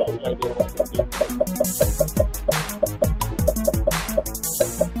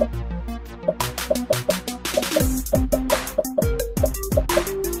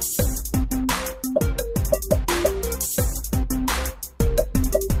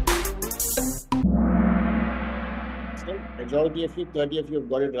majority of you, 30 of you have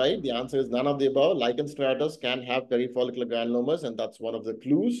got it right. The answer is none of the above. Lichen striatus can have perifollicular granulomas, and that's one of the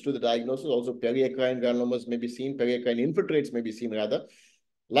clues to the diagnosis. Also, periacrine granulomas may be seen, periacrine infiltrates may be seen rather.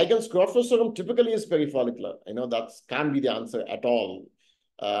 Lichen scrofulosum typically is perifollicular. I know that can't be the answer at all.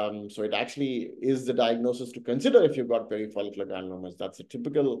 So it actually is the diagnosis to consider if you've got perifollicular granulomas. That's a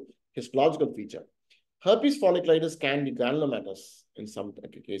typical histological feature. Herpes folliculitis can be granulomatous in some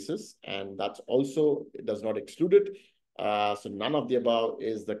cases, and that's also, it does not exclude it. So none of the above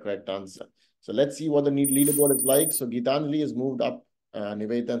is the correct answer. So let's see what the leaderboard is like. So Gitanjali has moved up,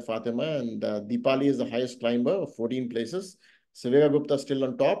 Nivedita and Fatima, and Deepali is the highest climber of 14 places. Savira Gupta still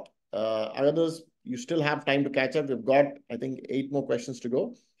on top. Others, you still have time to catch up. We've got, I think, 8 more questions to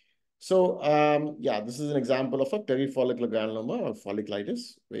go. So yeah, this is an example of a perifollicular granuloma or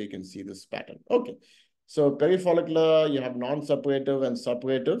folliculitis, where you can see this pattern. Okay. So perifollicular, you have non-suppurative and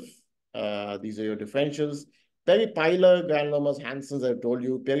suppurative. These are your differentials. Peripylar granulomas, Hansen's, I've told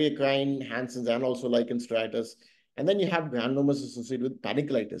you. Periacrine, Hansen's, and also lichen striatus. And then you have granulomas associated with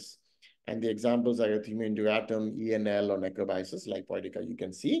panicleitis. And the examples are erythema induratum, ENL, or necrobiosis, lipoidica. You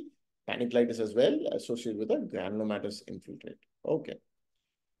can see panicleitis as well, associated with a granulomatous infiltrate. Okay.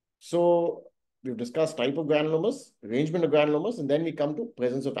 So we've discussed type of granulomas, arrangement of granulomas, and then we come to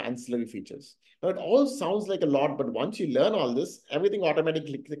presence of ancillary features. Now, it all sounds like a lot, but once you learn all this, everything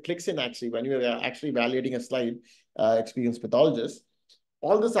automatically clicks in actually when you're actually evaluating a slide, experienced pathologist.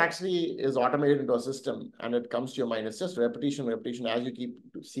 All this actually is automated into a system and it comes to your mind. It's just repetition, repetition. As you keep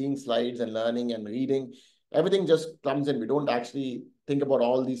seeing slides and learning and reading, everything just comes in. We don't actually think about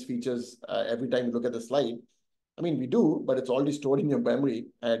all these features every time you look at the slide. I mean, we do, but it's already stored in your memory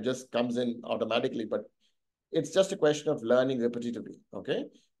and it just comes in automatically. But it's just a question of learning repetitively, okay?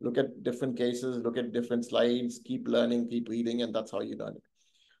 Look at different cases, look at different slides, keep learning, keep reading, and that's how you learn it.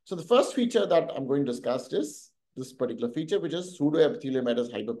 So the first feature that I'm going to discuss is this particular feature, which is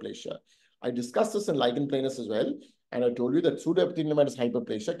pseudoepitheliomatous hyperplasia. I discussed this in lichen planus as well, and I told you that pseudoepitheliomatous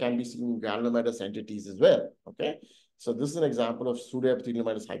hyperplasia can be seen in granulomatous entities as well, okay? So this is an example of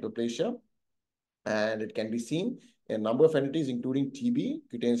pseudoepitheliomatous hyperplasia, and it can be seen a number of entities, including TB,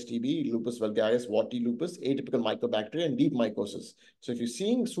 cutaneous TB, lupus vulgaris, warty lupus, atypical mycobacteria, and deep mycosis. So if you're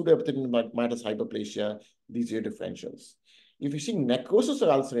seeing pseudoepithelial hyperplasia, these are your differentials. If you're seeing necrosis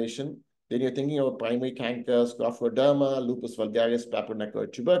or ulceration, then you're thinking of primary cankers, scleroderma, lupus vulgaris,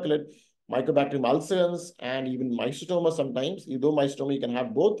 papillonecroid tuberculate, mycobacterium ulcerans, and even mycetoma sometimes. Though mycetoma, you can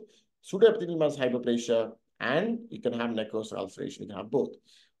have both pseudoepithelial hyperplasia and you can have necrosis or ulceration. You can have both.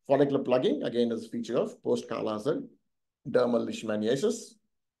 Follicular plugging, again, is a feature of post-Carl dermal leishmaniasis.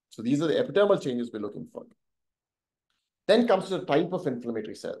 So these are the epidermal changes we're looking for. Then comes to the type of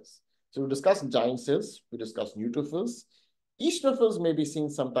inflammatory cells. So we discussed giant cells, we discussed neutrophils. Eosinophils may be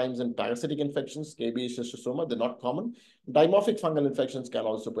seen sometimes in parasitic infections, KB schistosoma, they're not common. Dimorphic fungal infections can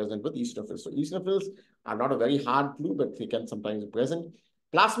also present with eosinophils. So eosinophils are not a very hard clue, but they can sometimes be present.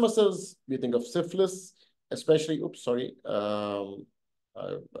 Plasma cells, we think of syphilis, especially, sorry,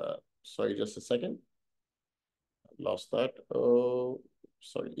 just a second. Lost that. Oh,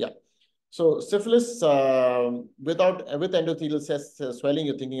 sorry. Yeah. So syphilis with endothelial swelling,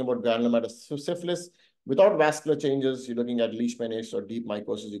 you're thinking about granulomatous. So syphilis without vascular changes, you're looking at leishmaniasis or deep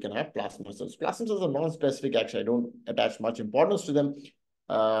mycosis. You can have plasma cells. Plasma cells are non-specific. Actually, I don't attach much importance to them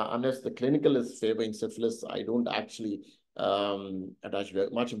unless the clinical is favoring syphilis. I don't actually attach very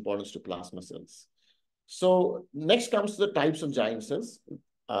much importance to plasma cells. So next comes to the types of giant cells.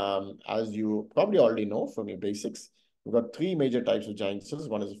 As you probably already know from your basics, we've got three major types of giant cells.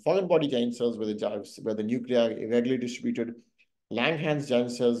 One is foreign body giant cells where the nuclei are irregularly distributed. Langerhans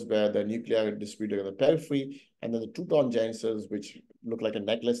giant cells where the nuclei are distributed on the periphery. And then the two-tone giant cells which look like a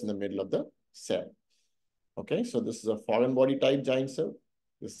necklace in the middle of the cell. Okay, so this is a foreign body type giant cell.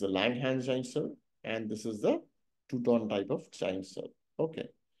 This is a Langerhans giant cell. And this is the two-tone type of giant cell. Okay.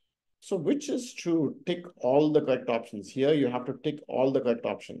 So which is true? Tick all the correct options. Here you have to tick all the correct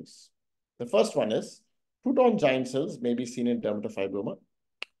options. The first one is two-tone giant cells may be seen in dermatofibroma.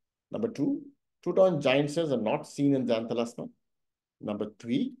 Number two, two-tone giant cells are not seen in xanthelasma. Number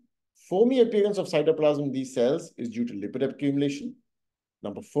three, foamy appearance of cytoplasm in these cells is due to lipid accumulation.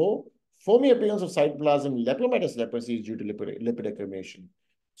 Number four, foamy appearance of cytoplasm in lepromatous leprosy is due to lipid accumulation.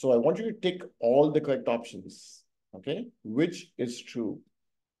 So I want you to tick all the correct options. Okay, which is true?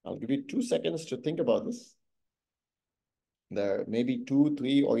 I'll give you 2 seconds to think about this. There may be 2,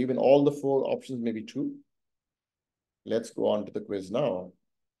 3, or even all the 4 options may be true. Let's go on to the quiz now.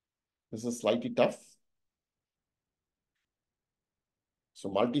 This is slightly tough. So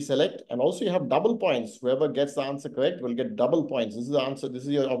multi-select, and also you have double points. Whoever gets the answer correct will get double points. This is the answer. This is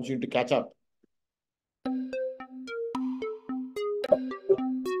your opportunity to catch up.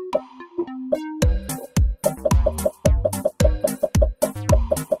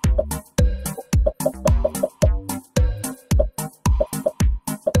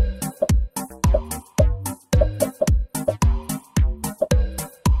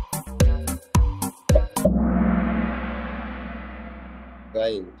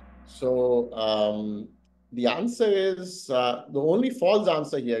 Right. So the answer is, the only false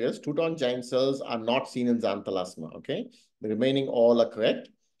answer here is two-tone giant cells are not seen in xanthelasma, okay? The remaining all are correct.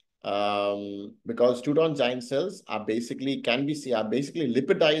 Because two-tone giant cells are basically, are basically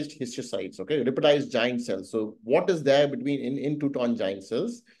lipidized histiocytes, okay? Lipidized giant cells. So what is there between in two-tone giant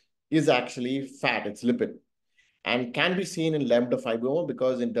cells is actually fat, it's lipid. And can be seen in dermatofibroma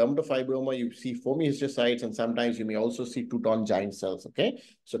because in dermatofibroma, you see foamy histiocytes and sometimes you may also see two-tone giant cells, okay?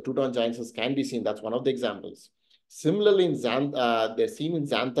 So two-tone giant cells can be seen. That's one of the examples. Similarly, they're seen in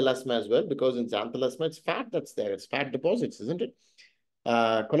xanthelasma as well because in xanthelasma, it's fat that's there. It's fat deposits, isn't it?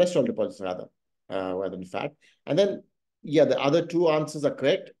 Cholesterol deposits rather than fat. And then, yeah, the other two answers are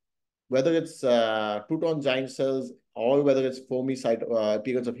correct. Whether it's two-tone giant cells or whether it's foamy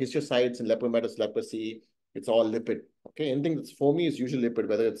appearance of histiocytes in lepromatous leprosy, it's all lipid. Okay, anything that's foamy is usually lipid.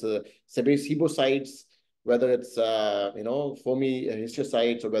 Whether it's sebasibocytes, whether it's foamy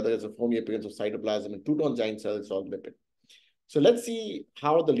histiocytes, or whether it's a foamy appearance of cytoplasm in two-tone giant cells, it's all lipid. So let's see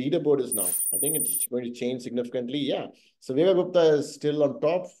how the leaderboard is now. I think it's going to change significantly. Yeah. So Vivek Gupta is still on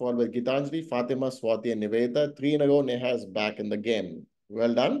top, followed by Gitanjali, Fatima, Swati, and Nivedita. 3 in a row. Neha is back in the game.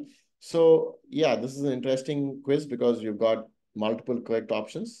 Well done. So yeah, this is an interesting quiz because you've got multiple correct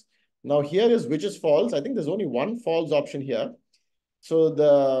options. Now here is which is false. I think there's only one false option here. So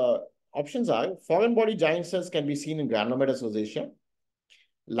the options are foreign body giant cells can be seen in granulomatous rosacea.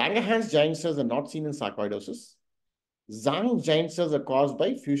 Langerhans giant cells are not seen in sarcoidosis. Zhang giant cells are caused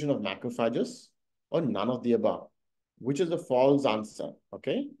by fusion of macrophages or none of the above, which is the false answer.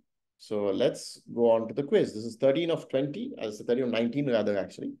 Okay. So let's go on to the quiz. This is 13 of 20, as 13 of 19 rather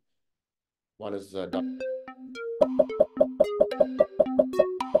actually. One is done.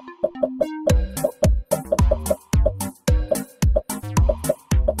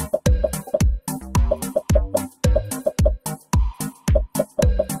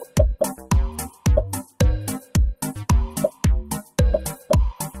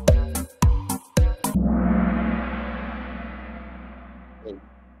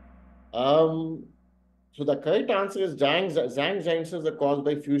 So the correct answer is Zhang giant cells are caused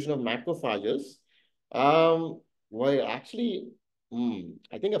by fusion of macrophages. Um, well, actually,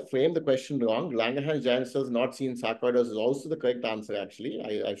 I think I framed the question wrong. Langerhans giant cells not seen in sarcoidosis is also the correct answer, actually.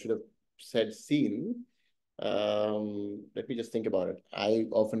 I should have said seen. Let me just think about it. I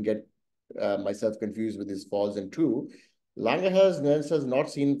often get myself confused with these false and true. Langerhans giant cells not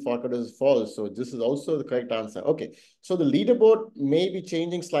seen in sarcoidosis is false. So this is also the correct answer. Okay. So the leaderboard may be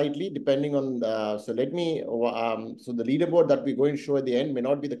changing slightly depending on, so the leaderboard that we're going to show at the end may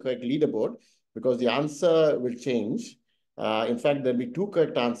not be the correct leaderboard because the answer will change. In fact, there'll be two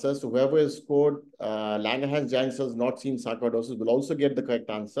correct answers. So whoever has scored Langerhans giant cells not seen sarcoidosis will also get the correct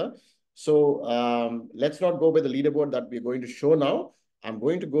answer. So let's not go by the leaderboard that we're going to show now. I'm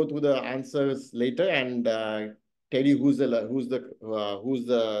going to go through the answers later and tell you who's the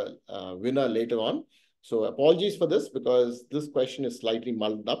winner later on. So apologies for this because this question is slightly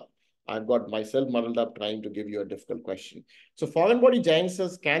muddled up. I've got myself muddled up trying to give you a difficult question. So foreign body giant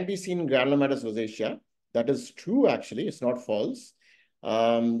cells can be seen in granulomatous rosacea. That is true, actually. It's not false.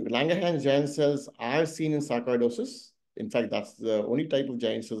 Langerhans giant cells are seen in sarcoidosis. In fact, that's the only type of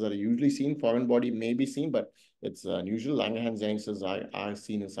giant cells that are usually seen. Foreign body may be seen, but it's unusual. Langerhans giant cells are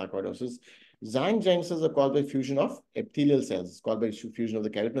seen in sarcoidosis. Zhang giant cells are caused by fusion of epithelial cells. It's caused by fusion of the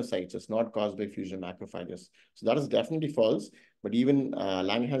keratinocytes. It's not caused by fusion of macrophages. So that is definitely false. But even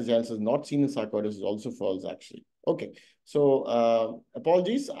Langerhans giant cells not seen in sarcoidosis is also false, actually. Okay. So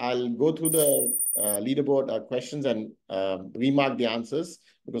apologies. I'll go through the leaderboard questions and remark the answers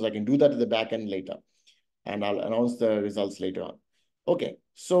because I can do that at the back end later. And I'll announce the results later on. Okay,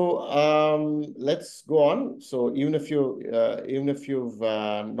 so let's go on. So even if you've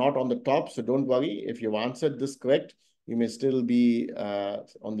not on the top, so don't worry. If you've answered this correct, you may still be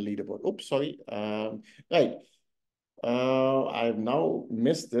on the leaderboard. Oops, sorry. Right. I've now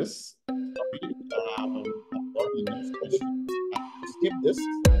missed this. Sorry. I've got the next question. I'll skip this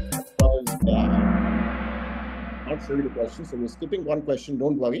because not show you the question. So we're skipping one question.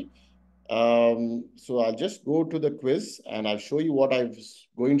 Don't worry. So I'll just go to the quiz and I'll show you what I was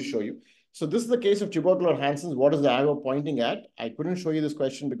going to show you. So this is the case of tubercular Hansen's. What is the arrow pointing at? I couldn't show you this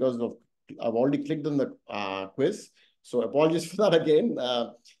question because I've already clicked on the quiz. So apologies for that again.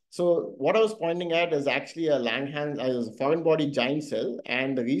 So what I was pointing at is actually a Langerhans, as a foreign body giant cell.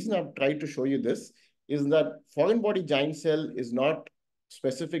 And the reason I've tried to show you this is that foreign body giant cell is not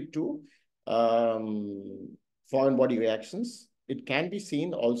specific to foreign body reactions. It can be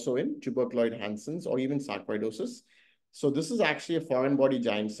seen also in tuberculoid Hansen's or even sarcoidosis. So this is actually a foreign body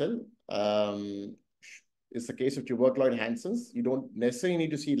giant cell. It's the case of tuberculoid Hansen's. You don't necessarily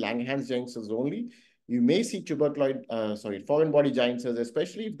need to see Langerhans giant cells only. You may see foreign body giant cells,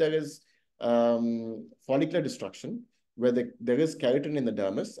 especially if there is follicular destruction, where there is keratin in the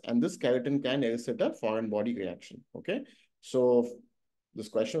dermis, and this keratin can elicit a foreign body reaction. Okay, so this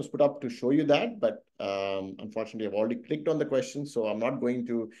question was put up to show you that, but unfortunately, I've already clicked on the question, so I'm not going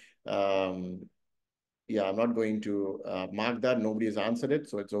to, mark that. Nobody has answered it,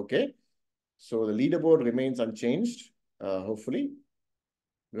 so it's okay. So the leaderboard remains unchanged, hopefully.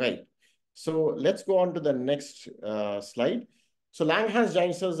 Right. So let's go on to the next slide. So Langerhans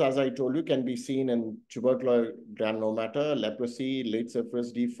giant cells, as I told you, can be seen in tubercular granulomata, leprosy, late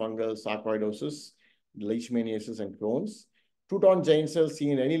syphilis, deep fungal sarcoidosis, leishmaniasis, and Crohn's. Two-tone giant cells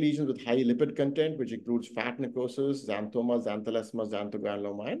seen in any lesions with high lipid content, which includes fat necrosis, xanthoma, xanthelasma,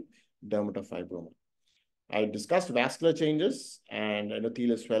 xanthogranuloma, and dermatofibroma. I discussed vascular changes and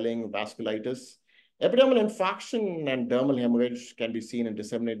endothelial swelling, vasculitis. Epidermal infarction and dermal hemorrhage can be seen in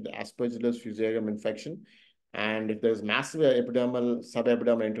disseminated aspergillus fusarium infection. And if there's massive epidermal,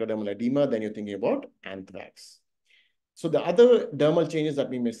 subepidermal, intradermal edema, then you're thinking about anthrax. So the other dermal changes that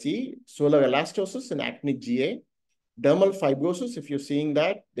we may see, solar elastosis and actinic GA, dermal fibrosis. If you're seeing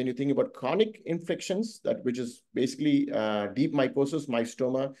that, then you think about chronic infections, which is basically deep mycosis,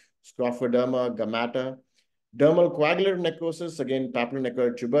 mystoma, scleroderma, gammata. Dermal coagulative necrosis, again,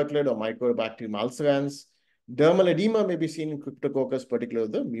 papillonecrotic tuberculate or Mycobacterium ulcerans. Dermal edema may be seen in Cryptococcus, particularly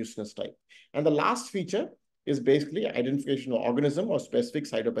the mucinous type. And the last feature is basically identification of organism or specific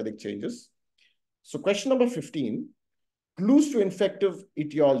cytopathic changes. So question number 15, clues to infective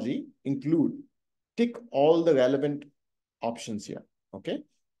etiology include, tick all the relevant options here, okay?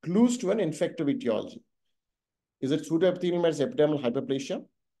 Clues to an infective etiology. Is it pseudoepithelial epidermal hyperplasia?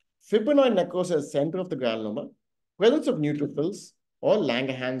 Fibrinoid necrosis center of the granuloma, presence of neutrophils, or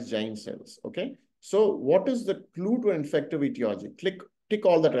Langerhans giant cells, okay? So what is the clue to an infective etiology? Tick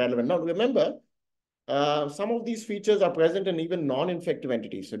all that relevant. Now remember, some of these features are present in even non-infective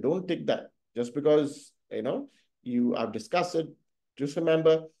entities, so don't tick that. Just because, you have discussed it, just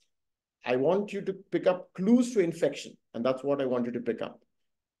remember, I want you to pick up clues to infection, and that's what I want you to pick up.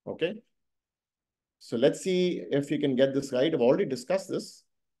 Okay. So let's see if you can get this right. I've already discussed this.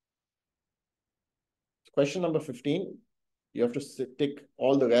 Question number 15. You have to tick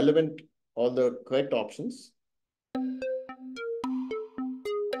all the correct options.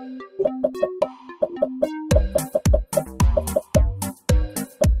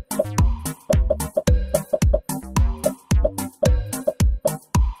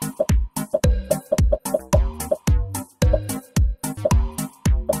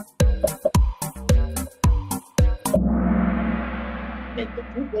 The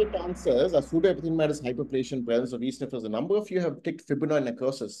two correct answers are pseudoepidermolysis hyperplasia and presence of yeast nephros. A number of you have ticked fibrinoid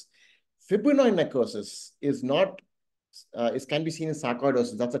necrosis. Fibrinoid necrosis is not, it can be seen in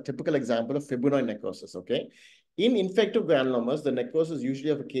sarcoidosis. That's a typical example of fibrinoid necrosis, okay? In infective granulomas, the necrosis is usually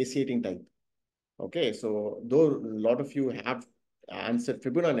of a caseating type. Okay, so though a lot of you have answered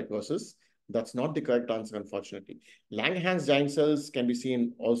fibrinoid necrosis, that's not the correct answer, unfortunately. Langerhans giant cells can be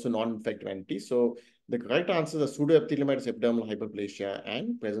seen also non-infective entities. So the correct answers are pseudoepidermolysis epidermal hyperplasia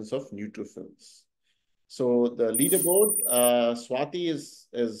and presence of neutrophils. So the leaderboard, Swati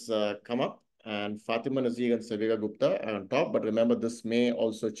is come up, and Fatima Nazir and Savira Gupta are on top. But remember, this may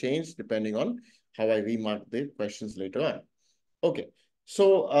also change depending on how I remark the questions later on. Okay.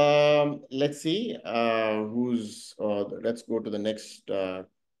 So let's see let's go to the next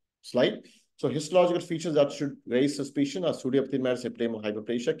slide. So histological features that should raise suspicion are pseudoepidermolysis epidermal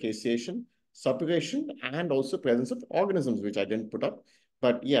hyperplasia, caseation, suppuration, and also presence of organisms, which I didn't put up.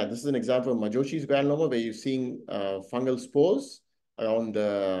 But yeah, this is an example of Majoshi's granuloma where you're seeing fungal spores around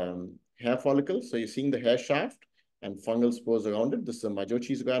the hair follicle. So you're seeing the hair shaft and fungal spores around it. This is a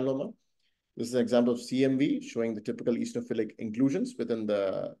Majoshi's granuloma. This is an example of CMV showing the typical eosinophilic inclusions within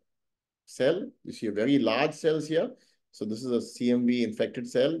the cell. You see a very large cells here. So this is a CMV infected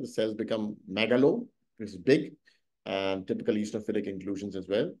cell. The cells become megalo, which is big, and typical eosinophilic inclusions as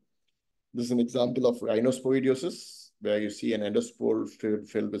well. This is an example of rhinosporidiosis, where you see an endospore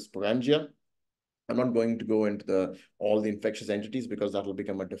filled with sporangia. I'm not going to go into all the infectious entities because that will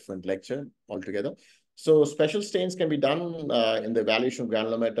become a different lecture altogether. So special stains can be done in the evaluation of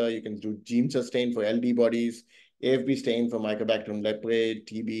granulomata. You can do Jeamsa stain for LD bodies, AFB stain for Mycobacterium leprae,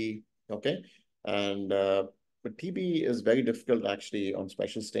 TB, okay? And but TB is very difficult actually on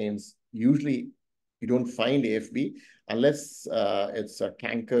special stains. Usually you don't find AFB unless it's a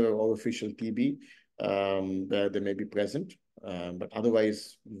canker or official TB where they may be present, but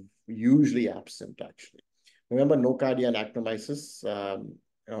otherwise usually absent actually. Remember nocardia and actinomyces.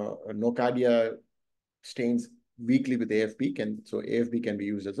 Nocardia stains weakly with AFB, so AFB can be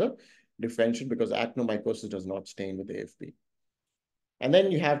used as a differential because actinomycosis does not stain with AFB. And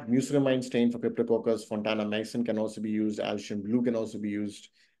then you have mucilamine stain for Cryptococcus, Fontana Mason can also be used, Alcian blue can also be used,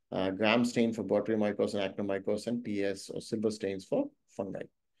 Gram stain for Botulinumtosis and actinomycosis, and PS or silver stains for fungi.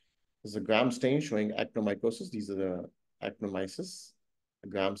 This is a Gram stain showing actinomycosis. These are the actinomyces, a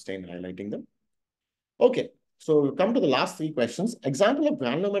Gram stain highlighting them. Okay, so we'll come to the last three questions. Example of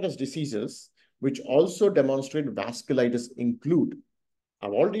granulomatous diseases which also demonstrate vasculitis include.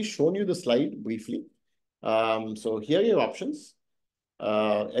 I've already shown you the slide briefly. So here are your options.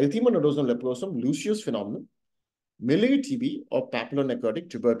 Erythema nodosum leprosum, Lucius phenomenon, miliary TB, or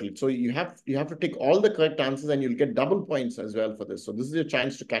papillonecrotic tuberculosis. So you have to take all the correct answers and you'll get double points as well for this. So this is your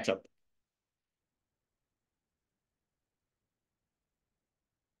chance to catch up.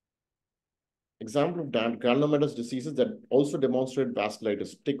 Example of granulomatous diseases that also demonstrate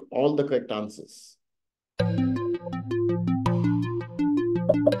vasculitis. Take all the correct answers.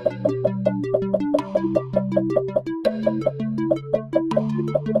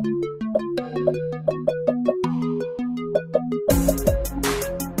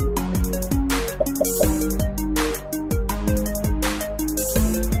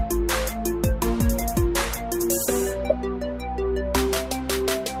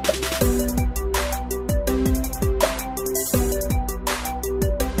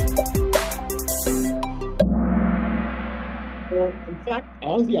 In fact,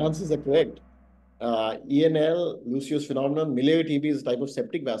 all the answers are correct. ENL, Lucius phenomenon, miliary TB is a type of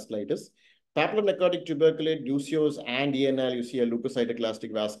septic vasculitis. Papillonecrotic tuberculosis, Lucius, and ENL, you see a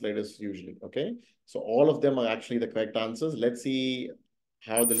leukocytoclastic vasculitis usually, okay? So all of them are actually the correct answers. Let's see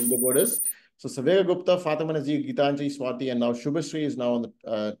how the leaderboard is. So Savira Gupta, Fatima Nazir, Gitanjali, Swati, and now Shubhashree is now on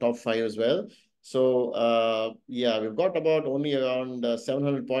the top 5 as well. So yeah, we've got about only around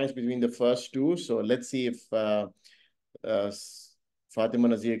 700 points between the first two. So let's see if Fatima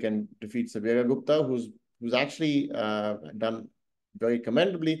Nazir can defeat Savira Gupta, who's actually done very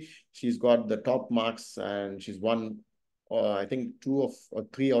commendably. She's got the top marks and she's won I think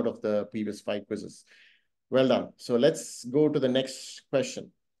 3 out of the previous 5 quizzes. Well done. So let's go to the next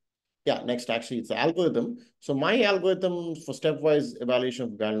question. Yeah, next actually it's the algorithm. So my algorithm for stepwise evaluation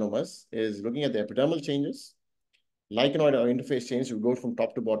of granulomas is looking at the epidermal changes, lichenoid or interface change. We go from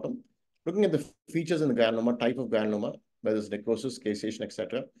top to bottom, looking at the features in the granuloma, type of granuloma, whether it's necrosis, caseation,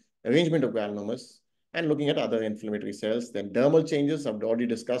 etc., arrangement of granulomas, and looking at other inflammatory cells. Then dermal changes, I've already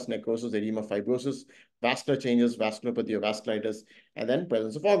discussed necrosis, edema, fibrosis, vascular changes, vasculopathy or vasculitis, and then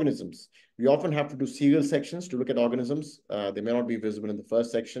presence of organisms. We often have to do serial sections to look at organisms. They may not be visible in the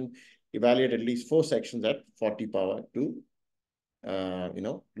first section. Evaluate at least 4 sections at 40 power to,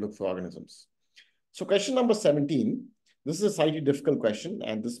 look for organisms. So question number 17, this is a slightly difficult question,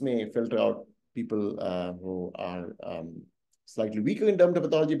 and this may filter out people who are slightly weaker in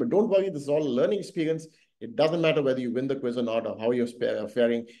dermatopathology, but don't worry, this is all a learning experience. It doesn't matter whether you win the quiz or not or how you're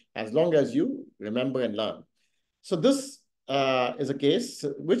faring, as long as you remember and learn. So this is a case.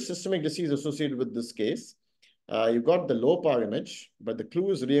 Which systemic disease associated with this case? You've got the low power image, but the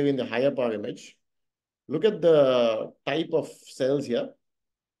clue is really in the higher power image. Look at the type of cells here.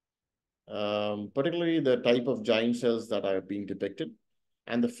 Particularly the type of giant cells that are being depicted.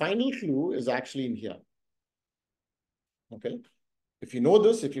 And the final clue is actually in here. Okay. If you know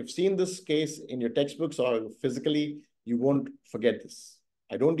this, if you've seen this case in your textbooks or physically, you won't forget this.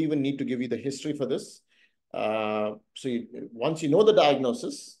 I don't even need to give you the history for this. Once you know the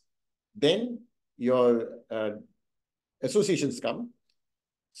diagnosis, then your associations come.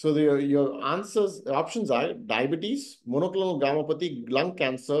 So your options are diabetes, monoclonal gammopathy, lung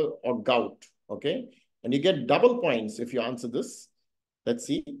cancer, or gout. Okay, and you get double points if you answer this. Let's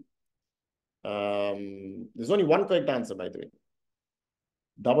see. There's only one correct answer, by the way.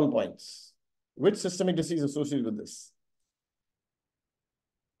 Double points. Which systemic disease associated with this?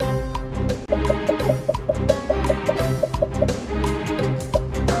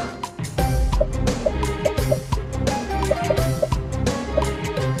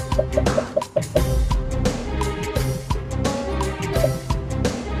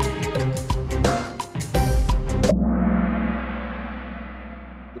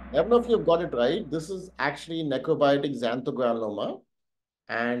 I don't know if you've got it right. This is actually necrobiotic xanthogranuloma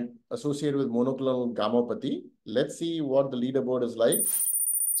and associated with monoclonal gammopathy. Let's see what the leaderboard is like.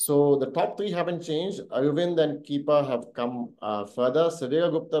 So the top 3 haven't changed. Arvind and Keepa have come further.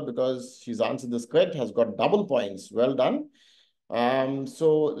 Savira Gupta, because she's answered this correct, has got double points. Well done.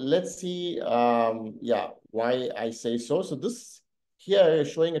 So let's see, why I say so. So this here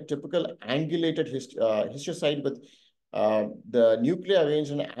is showing a typical angulated histiocyte with the nuclei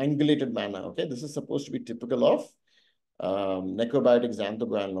arranged in an angulated manner. Okay, this is supposed to be typical of necrobiotic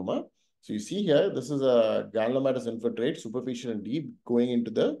xanthogranuloma. So you see here, this is a granulomatous infiltrate, superficial and deep, going into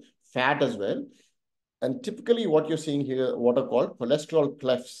the fat as well. And typically what you're seeing here, what are called cholesterol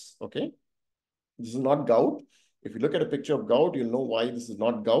clefts. Okay, this is not gout. If you look at a picture of gout, you'll know why this is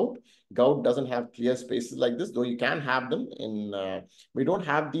not gout. Gout doesn't have clear spaces like this, though you can have them in, we don't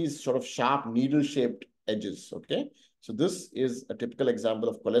have these sort of sharp needle-shaped edges, okay? So this is a typical example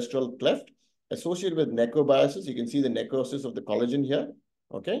of cholesterol cleft associated with necrobiosis. You can see the necrosis of the collagen here,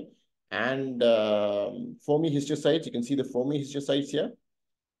 okay? And foamy histiocytes, you can see the foamy histiocytes here.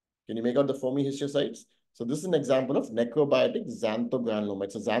 Can you make out the foamy histiocytes? So this is an example of necrobiotic xanthogranuloma.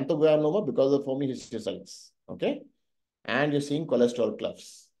 It's a xanthogranuloma because of foamy histiocytes, okay? And you're seeing cholesterol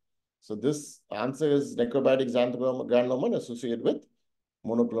clefts. So this answer is necrobiotic xanthogranuloma associated with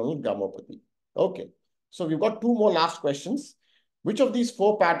monoclonal gammopathy. Okay, so we've got 2 more last questions. Which of these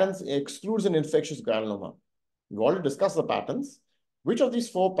 4 patterns excludes an infectious granuloma? We've already discussed the patterns. Which of these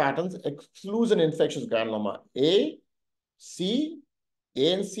 4 patterns excludes an infectious granuloma? A, C,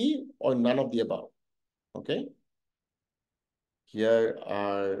 A and C, or none of the above? Okay. Here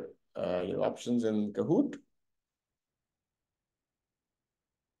are your options in Kahoot.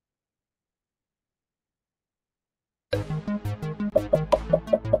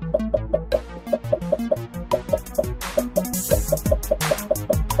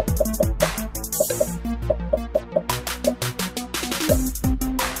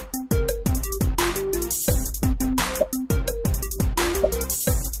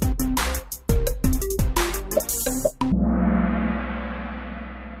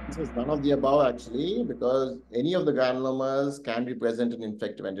 None of the above, actually, because any of the granulomas can be present in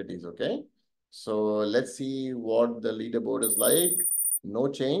infective entities, okay? So let's see what the leaderboard is like. No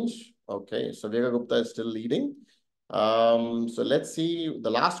change. Okay, so Vega Gupta is still leading. So let's see the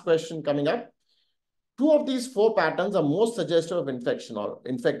last question coming up. 2 of these 4 patterns are most suggestive of infection or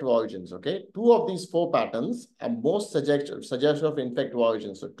infective origins, okay? 2 of these 4 patterns are most suggestive of infective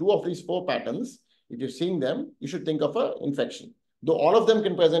origins. So 2 of these 4 patterns if you're seeing them, you should think of an infection. Though all of them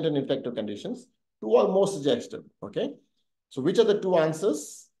can present in infective conditions, two are more suggestive, okay? So which are the two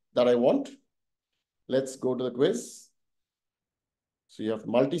answers that I want? Let's go to the quiz. So you have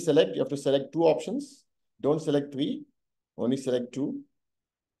multi-select, you have to select two options. Don't select three, only select two.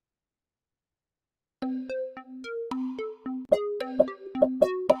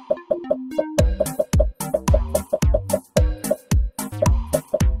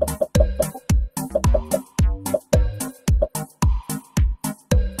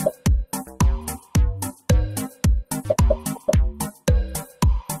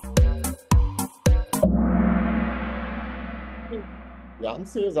 The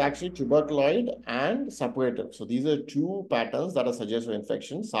answer is actually tuberculoid and suppurative. So these are two patterns that are suggestive of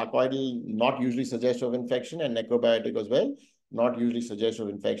infection. Sarcoidal, not usually suggestive of infection, and necrobiotic as well, not usually suggestive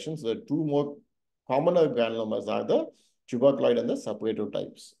of infection. So the two more commoner granulomas are the tuberculoid and the suppurative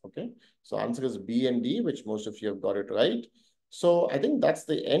types. Okay. So answer is B and D, which most of you have got it right. So I think that's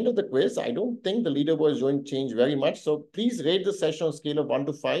the end of the quiz. I don't think the leaderboard is going to change very much. So please rate the session on a scale of 1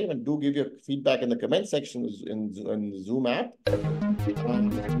 to 5 and do give your feedback in the comment section in the Zoom app.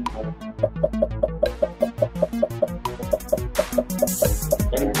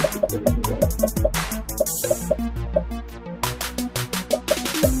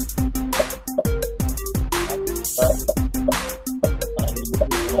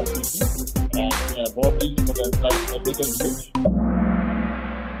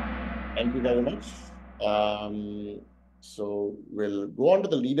 Thank you very much. So we'll go on to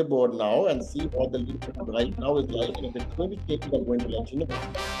the leaderboard now and see what the leaderboard right now is like. And if it's going to be taken, I'm going to let you know.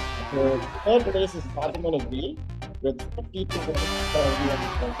 So third place is Fatima Nabil with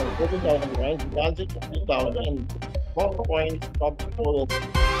 52,000 points, Ranjit 50,000 and 4 points, top 4 is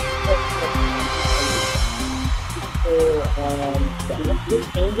so this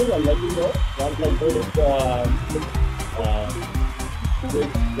changes, I'll let you know once I go to quick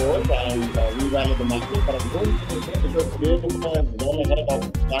scores and revalue the market. But I'm going to say because today is well ahead of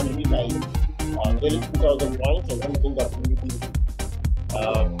Gandhi by nearly 2,000 points. I don't think that's going to be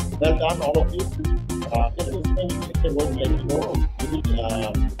well done, all of you. If this is going to be going to let you know, you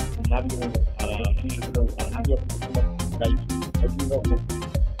will have your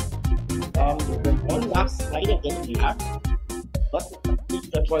one last slide again we have, but this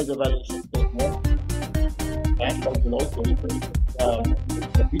stepwise evaluation statement and also the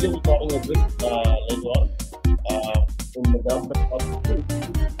video recording of this later on in the Dermatopathology.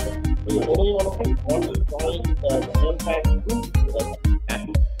 So you only want to join the Dermatopathology group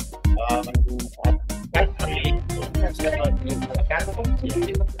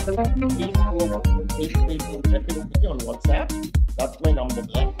on WhatsApp. That's my number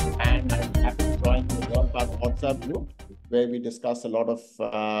there, and I'm happy to join the Dermatopath WhatsApp group where we discuss a lot of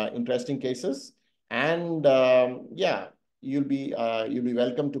interesting cases. And yeah, you'll be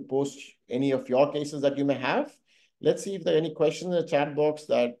welcome to post any of your cases that you may have. Let's see if there are any questions in the chat box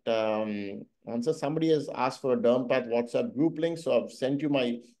that answer. Somebody has asked for a Dermpath WhatsApp group link, so I've sent you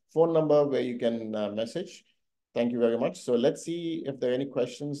my phone number where you can message. Thank you very much. So let's see if there are any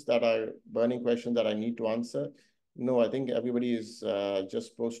questions that are burning questions that I need to answer. No, I think everybody is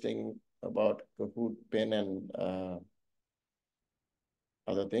just posting about Kahoot, PIN, and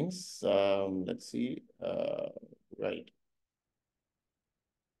other things. Let's see. Right.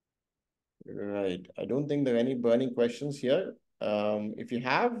 Right. I don't think there are any burning questions here. If you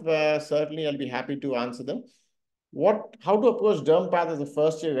have, certainly I'll be happy to answer them. How to approach Dermpath as a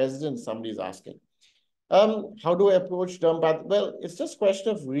first-year resident, somebody is asking. How do I approach Dermpath? Well, it's just a question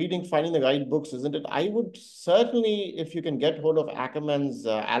of reading, finding the right books, isn't it? I would certainly, if you can get hold of Ackerman's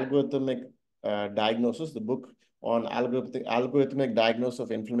algorithmic diagnosis, the book on algorithmic diagnosis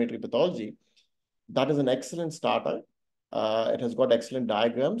of inflammatory pathology, that is an excellent starter. It has got excellent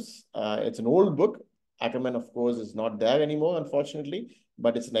diagrams. It's an old book. Ackerman, of course, is not there anymore, unfortunately,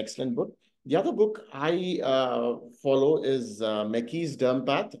 but it's an excellent book. The other book I follow is McKee's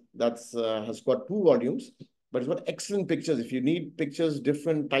Dermpath. That's has got 2 volumes, but it's got excellent pictures. If you need pictures,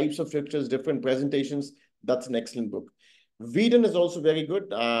 different types of pictures, different presentations, that's an excellent book. Whedon is also very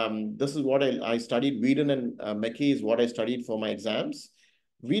good. This is what I studied. Whedon and McKee is what I studied for my exams.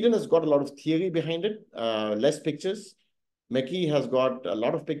 Whedon has got a lot of theory behind it, less pictures. McKee has got a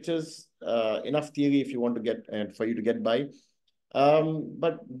lot of pictures, enough theory if you want to get for you to get by.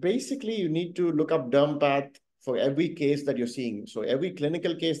 But basically, you need to look up Dermpath for every case that you're seeing. So every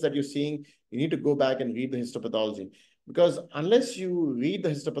clinical case that you're seeing, you need to go back and read the histopathology. Because unless you read the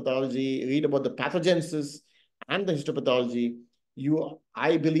histopathology, read about the pathogenesis and the histopathology,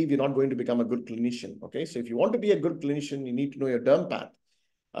 I believe you're not going to become a good clinician. Okay, so if you want to be a good clinician, you need to know your Dermpath.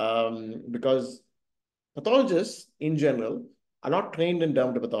 Because pathologists in general are not trained in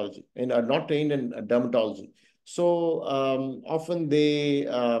dermatopathology and are not trained in dermatology. So often they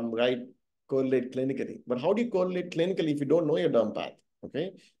correlate clinically. But how do you correlate clinically if you don't know your derm path?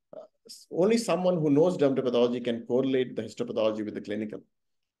 Okay. Only someone who knows dermatopathology can correlate the histopathology with the clinical.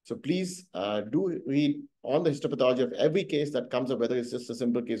 So please do read on the histopathology of every case that comes up, whether it's just a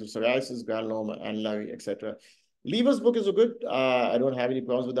simple case of psoriasis, granuloma, annullary, etc. Lever's book is a good. I don't have any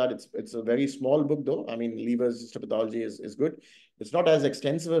problems with that. It's a very small book though. I mean, Lever's histopathology is good. It's not as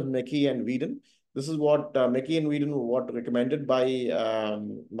extensive as McKee and Whedon. This is what McKee and Whedon were what recommended by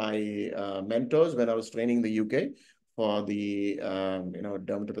my mentors when I was training in the UK for the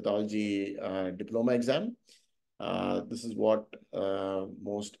dermatopathology diploma exam. This is what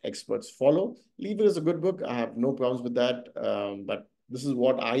most experts follow. Lever is a good book. I have no problems with that. But this is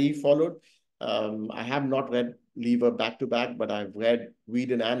what I followed. I have not read Lever back to back, but I've read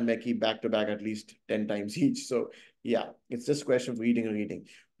Whedon and Mackey back to back at least 10 times each. So yeah, it's just a question of reading and reading.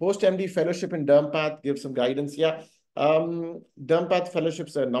 Post-MD fellowship in DermPath gives some guidance. Yeah. DermPath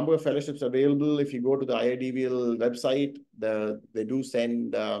fellowships, a number of fellowships available. If you go to the IADVL website, they do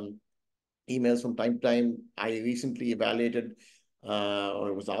send emails from time to time. I recently evaluated,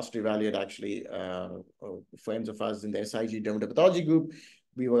 or was asked to evaluate actually, friends of us in the SIG dermatopathology group.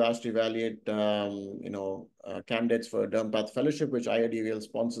 We were asked to evaluate, candidates for Dermpath Fellowship, which IADVL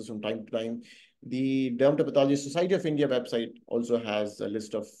sponsors from time to time. The Dermatopathology Society of India website also has a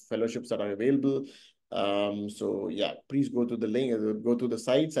list of fellowships that are available. So yeah, please go to the link, go to the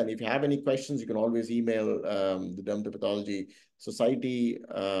sites. And if you have any questions, you can always email the Dermatopathology Society,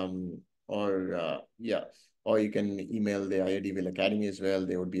 or you can email the IADVL Academy as well.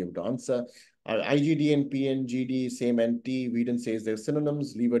 They would be able to answer. IGD and PNGD, same entity. Whedon says they're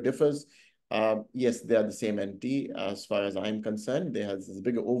synonyms. Lever differs. Yes, they are the same entity as far as I'm concerned. There has this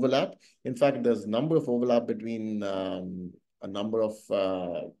bigger overlap. In fact, there's a number of overlap between a number of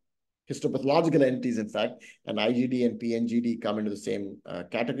histopathological entities, in fact, and IGD and PNGD come into the same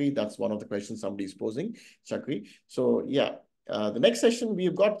category. That's one of the questions somebody is posing, Chakri. So yeah, the next session,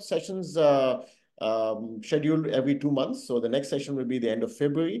 we've got sessions scheduled every 2 months. So the next session will be the end of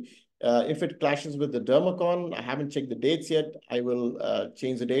February. If it clashes with the Dermacon, I haven't checked the dates yet. I will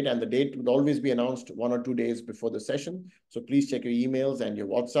change the date, and the date will always be announced 1 or 2 days before the session. So please check your emails and your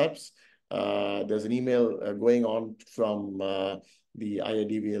WhatsApps. There's an email going on from the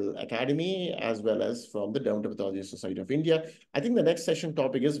IADVL Academy, as well as from the Dermatopathology Society of India. I think the next session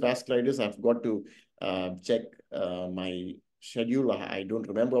topic is vasculitis. I've got to check my schedule. I don't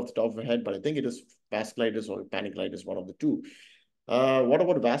remember off the top of my head, but I think it is vasculitis or paniclitis, one of the two. What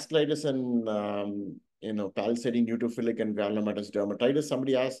about vasculitis and palisading neutrophilic and granulomatous dermatitis?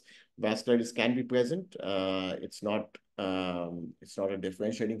 Somebody asked. Vasculitis can be present. It's not a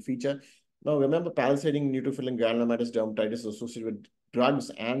differentiating feature. Now, remember, palisading neutrophil and granulomatous dermatitis is associated with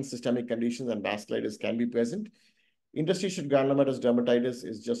drugs and systemic conditions, and vasculitis can be present. Interstitial granulomatous dermatitis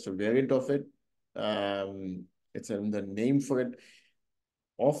is just a variant of it. It's in the name for it.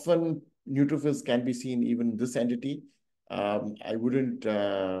 Often, neutrophils can be seen even in this entity. I wouldn't,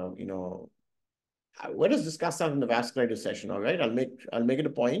 let us discuss that in the vasculitis session, all right? I'll make it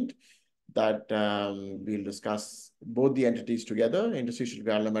a point that we'll discuss both the entities together, interstitial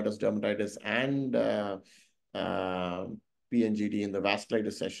granulomatous dermatitis and PNGD in the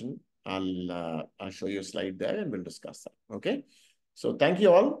vasculitis session. I'll show you a slide there and we'll discuss that, okay? So thank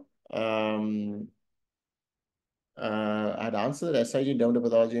you all. I had answered SIG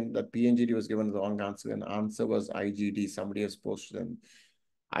dermatopathology and that PNGD was given the wrong answer, and answer was IGD. Somebody has posted them.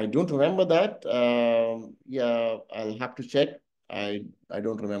 I don't remember that. Yeah, I'll have to check. I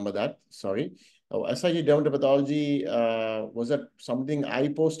don't remember that. Sorry. Oh, SIG dermatopathology, was that something I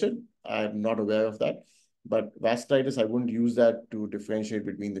posted? I'm not aware of that. But vasculitis, I wouldn't use that to differentiate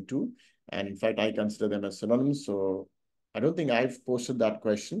between the two. And in fact, I consider them as synonyms. So I don't think I've posted that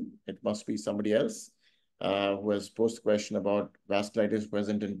question. It must be somebody else who has posted a question about vasculitis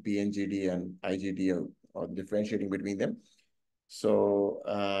present in PNGD and IGD, or differentiating between them. So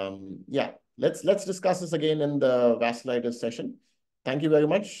yeah, let's discuss this again in the vasculitis session. Thank you very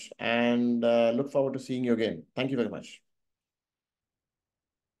much, and look forward to seeing you again. Thank you very much.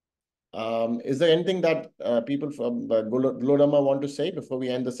 Is there anything that people from Glodama want to say before we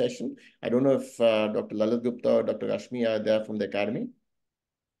end the session? I don't know if Dr. Lalit Gupta or Dr. Rashmi are there from the academy.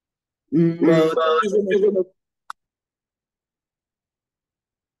 Thank you so much.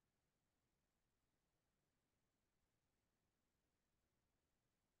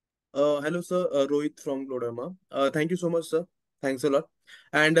 Hello, sir. Rohit from Glodama. Thank you so much, sir. Thanks a lot.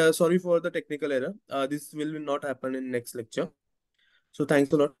 And sorry for the technical error. This will not happen in next lecture. So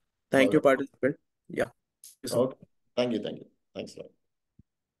thanks a lot. All Thank you, right. participant. Yeah. Thank you, sir. Okay. Thank you. Thank you. Thanks a lot.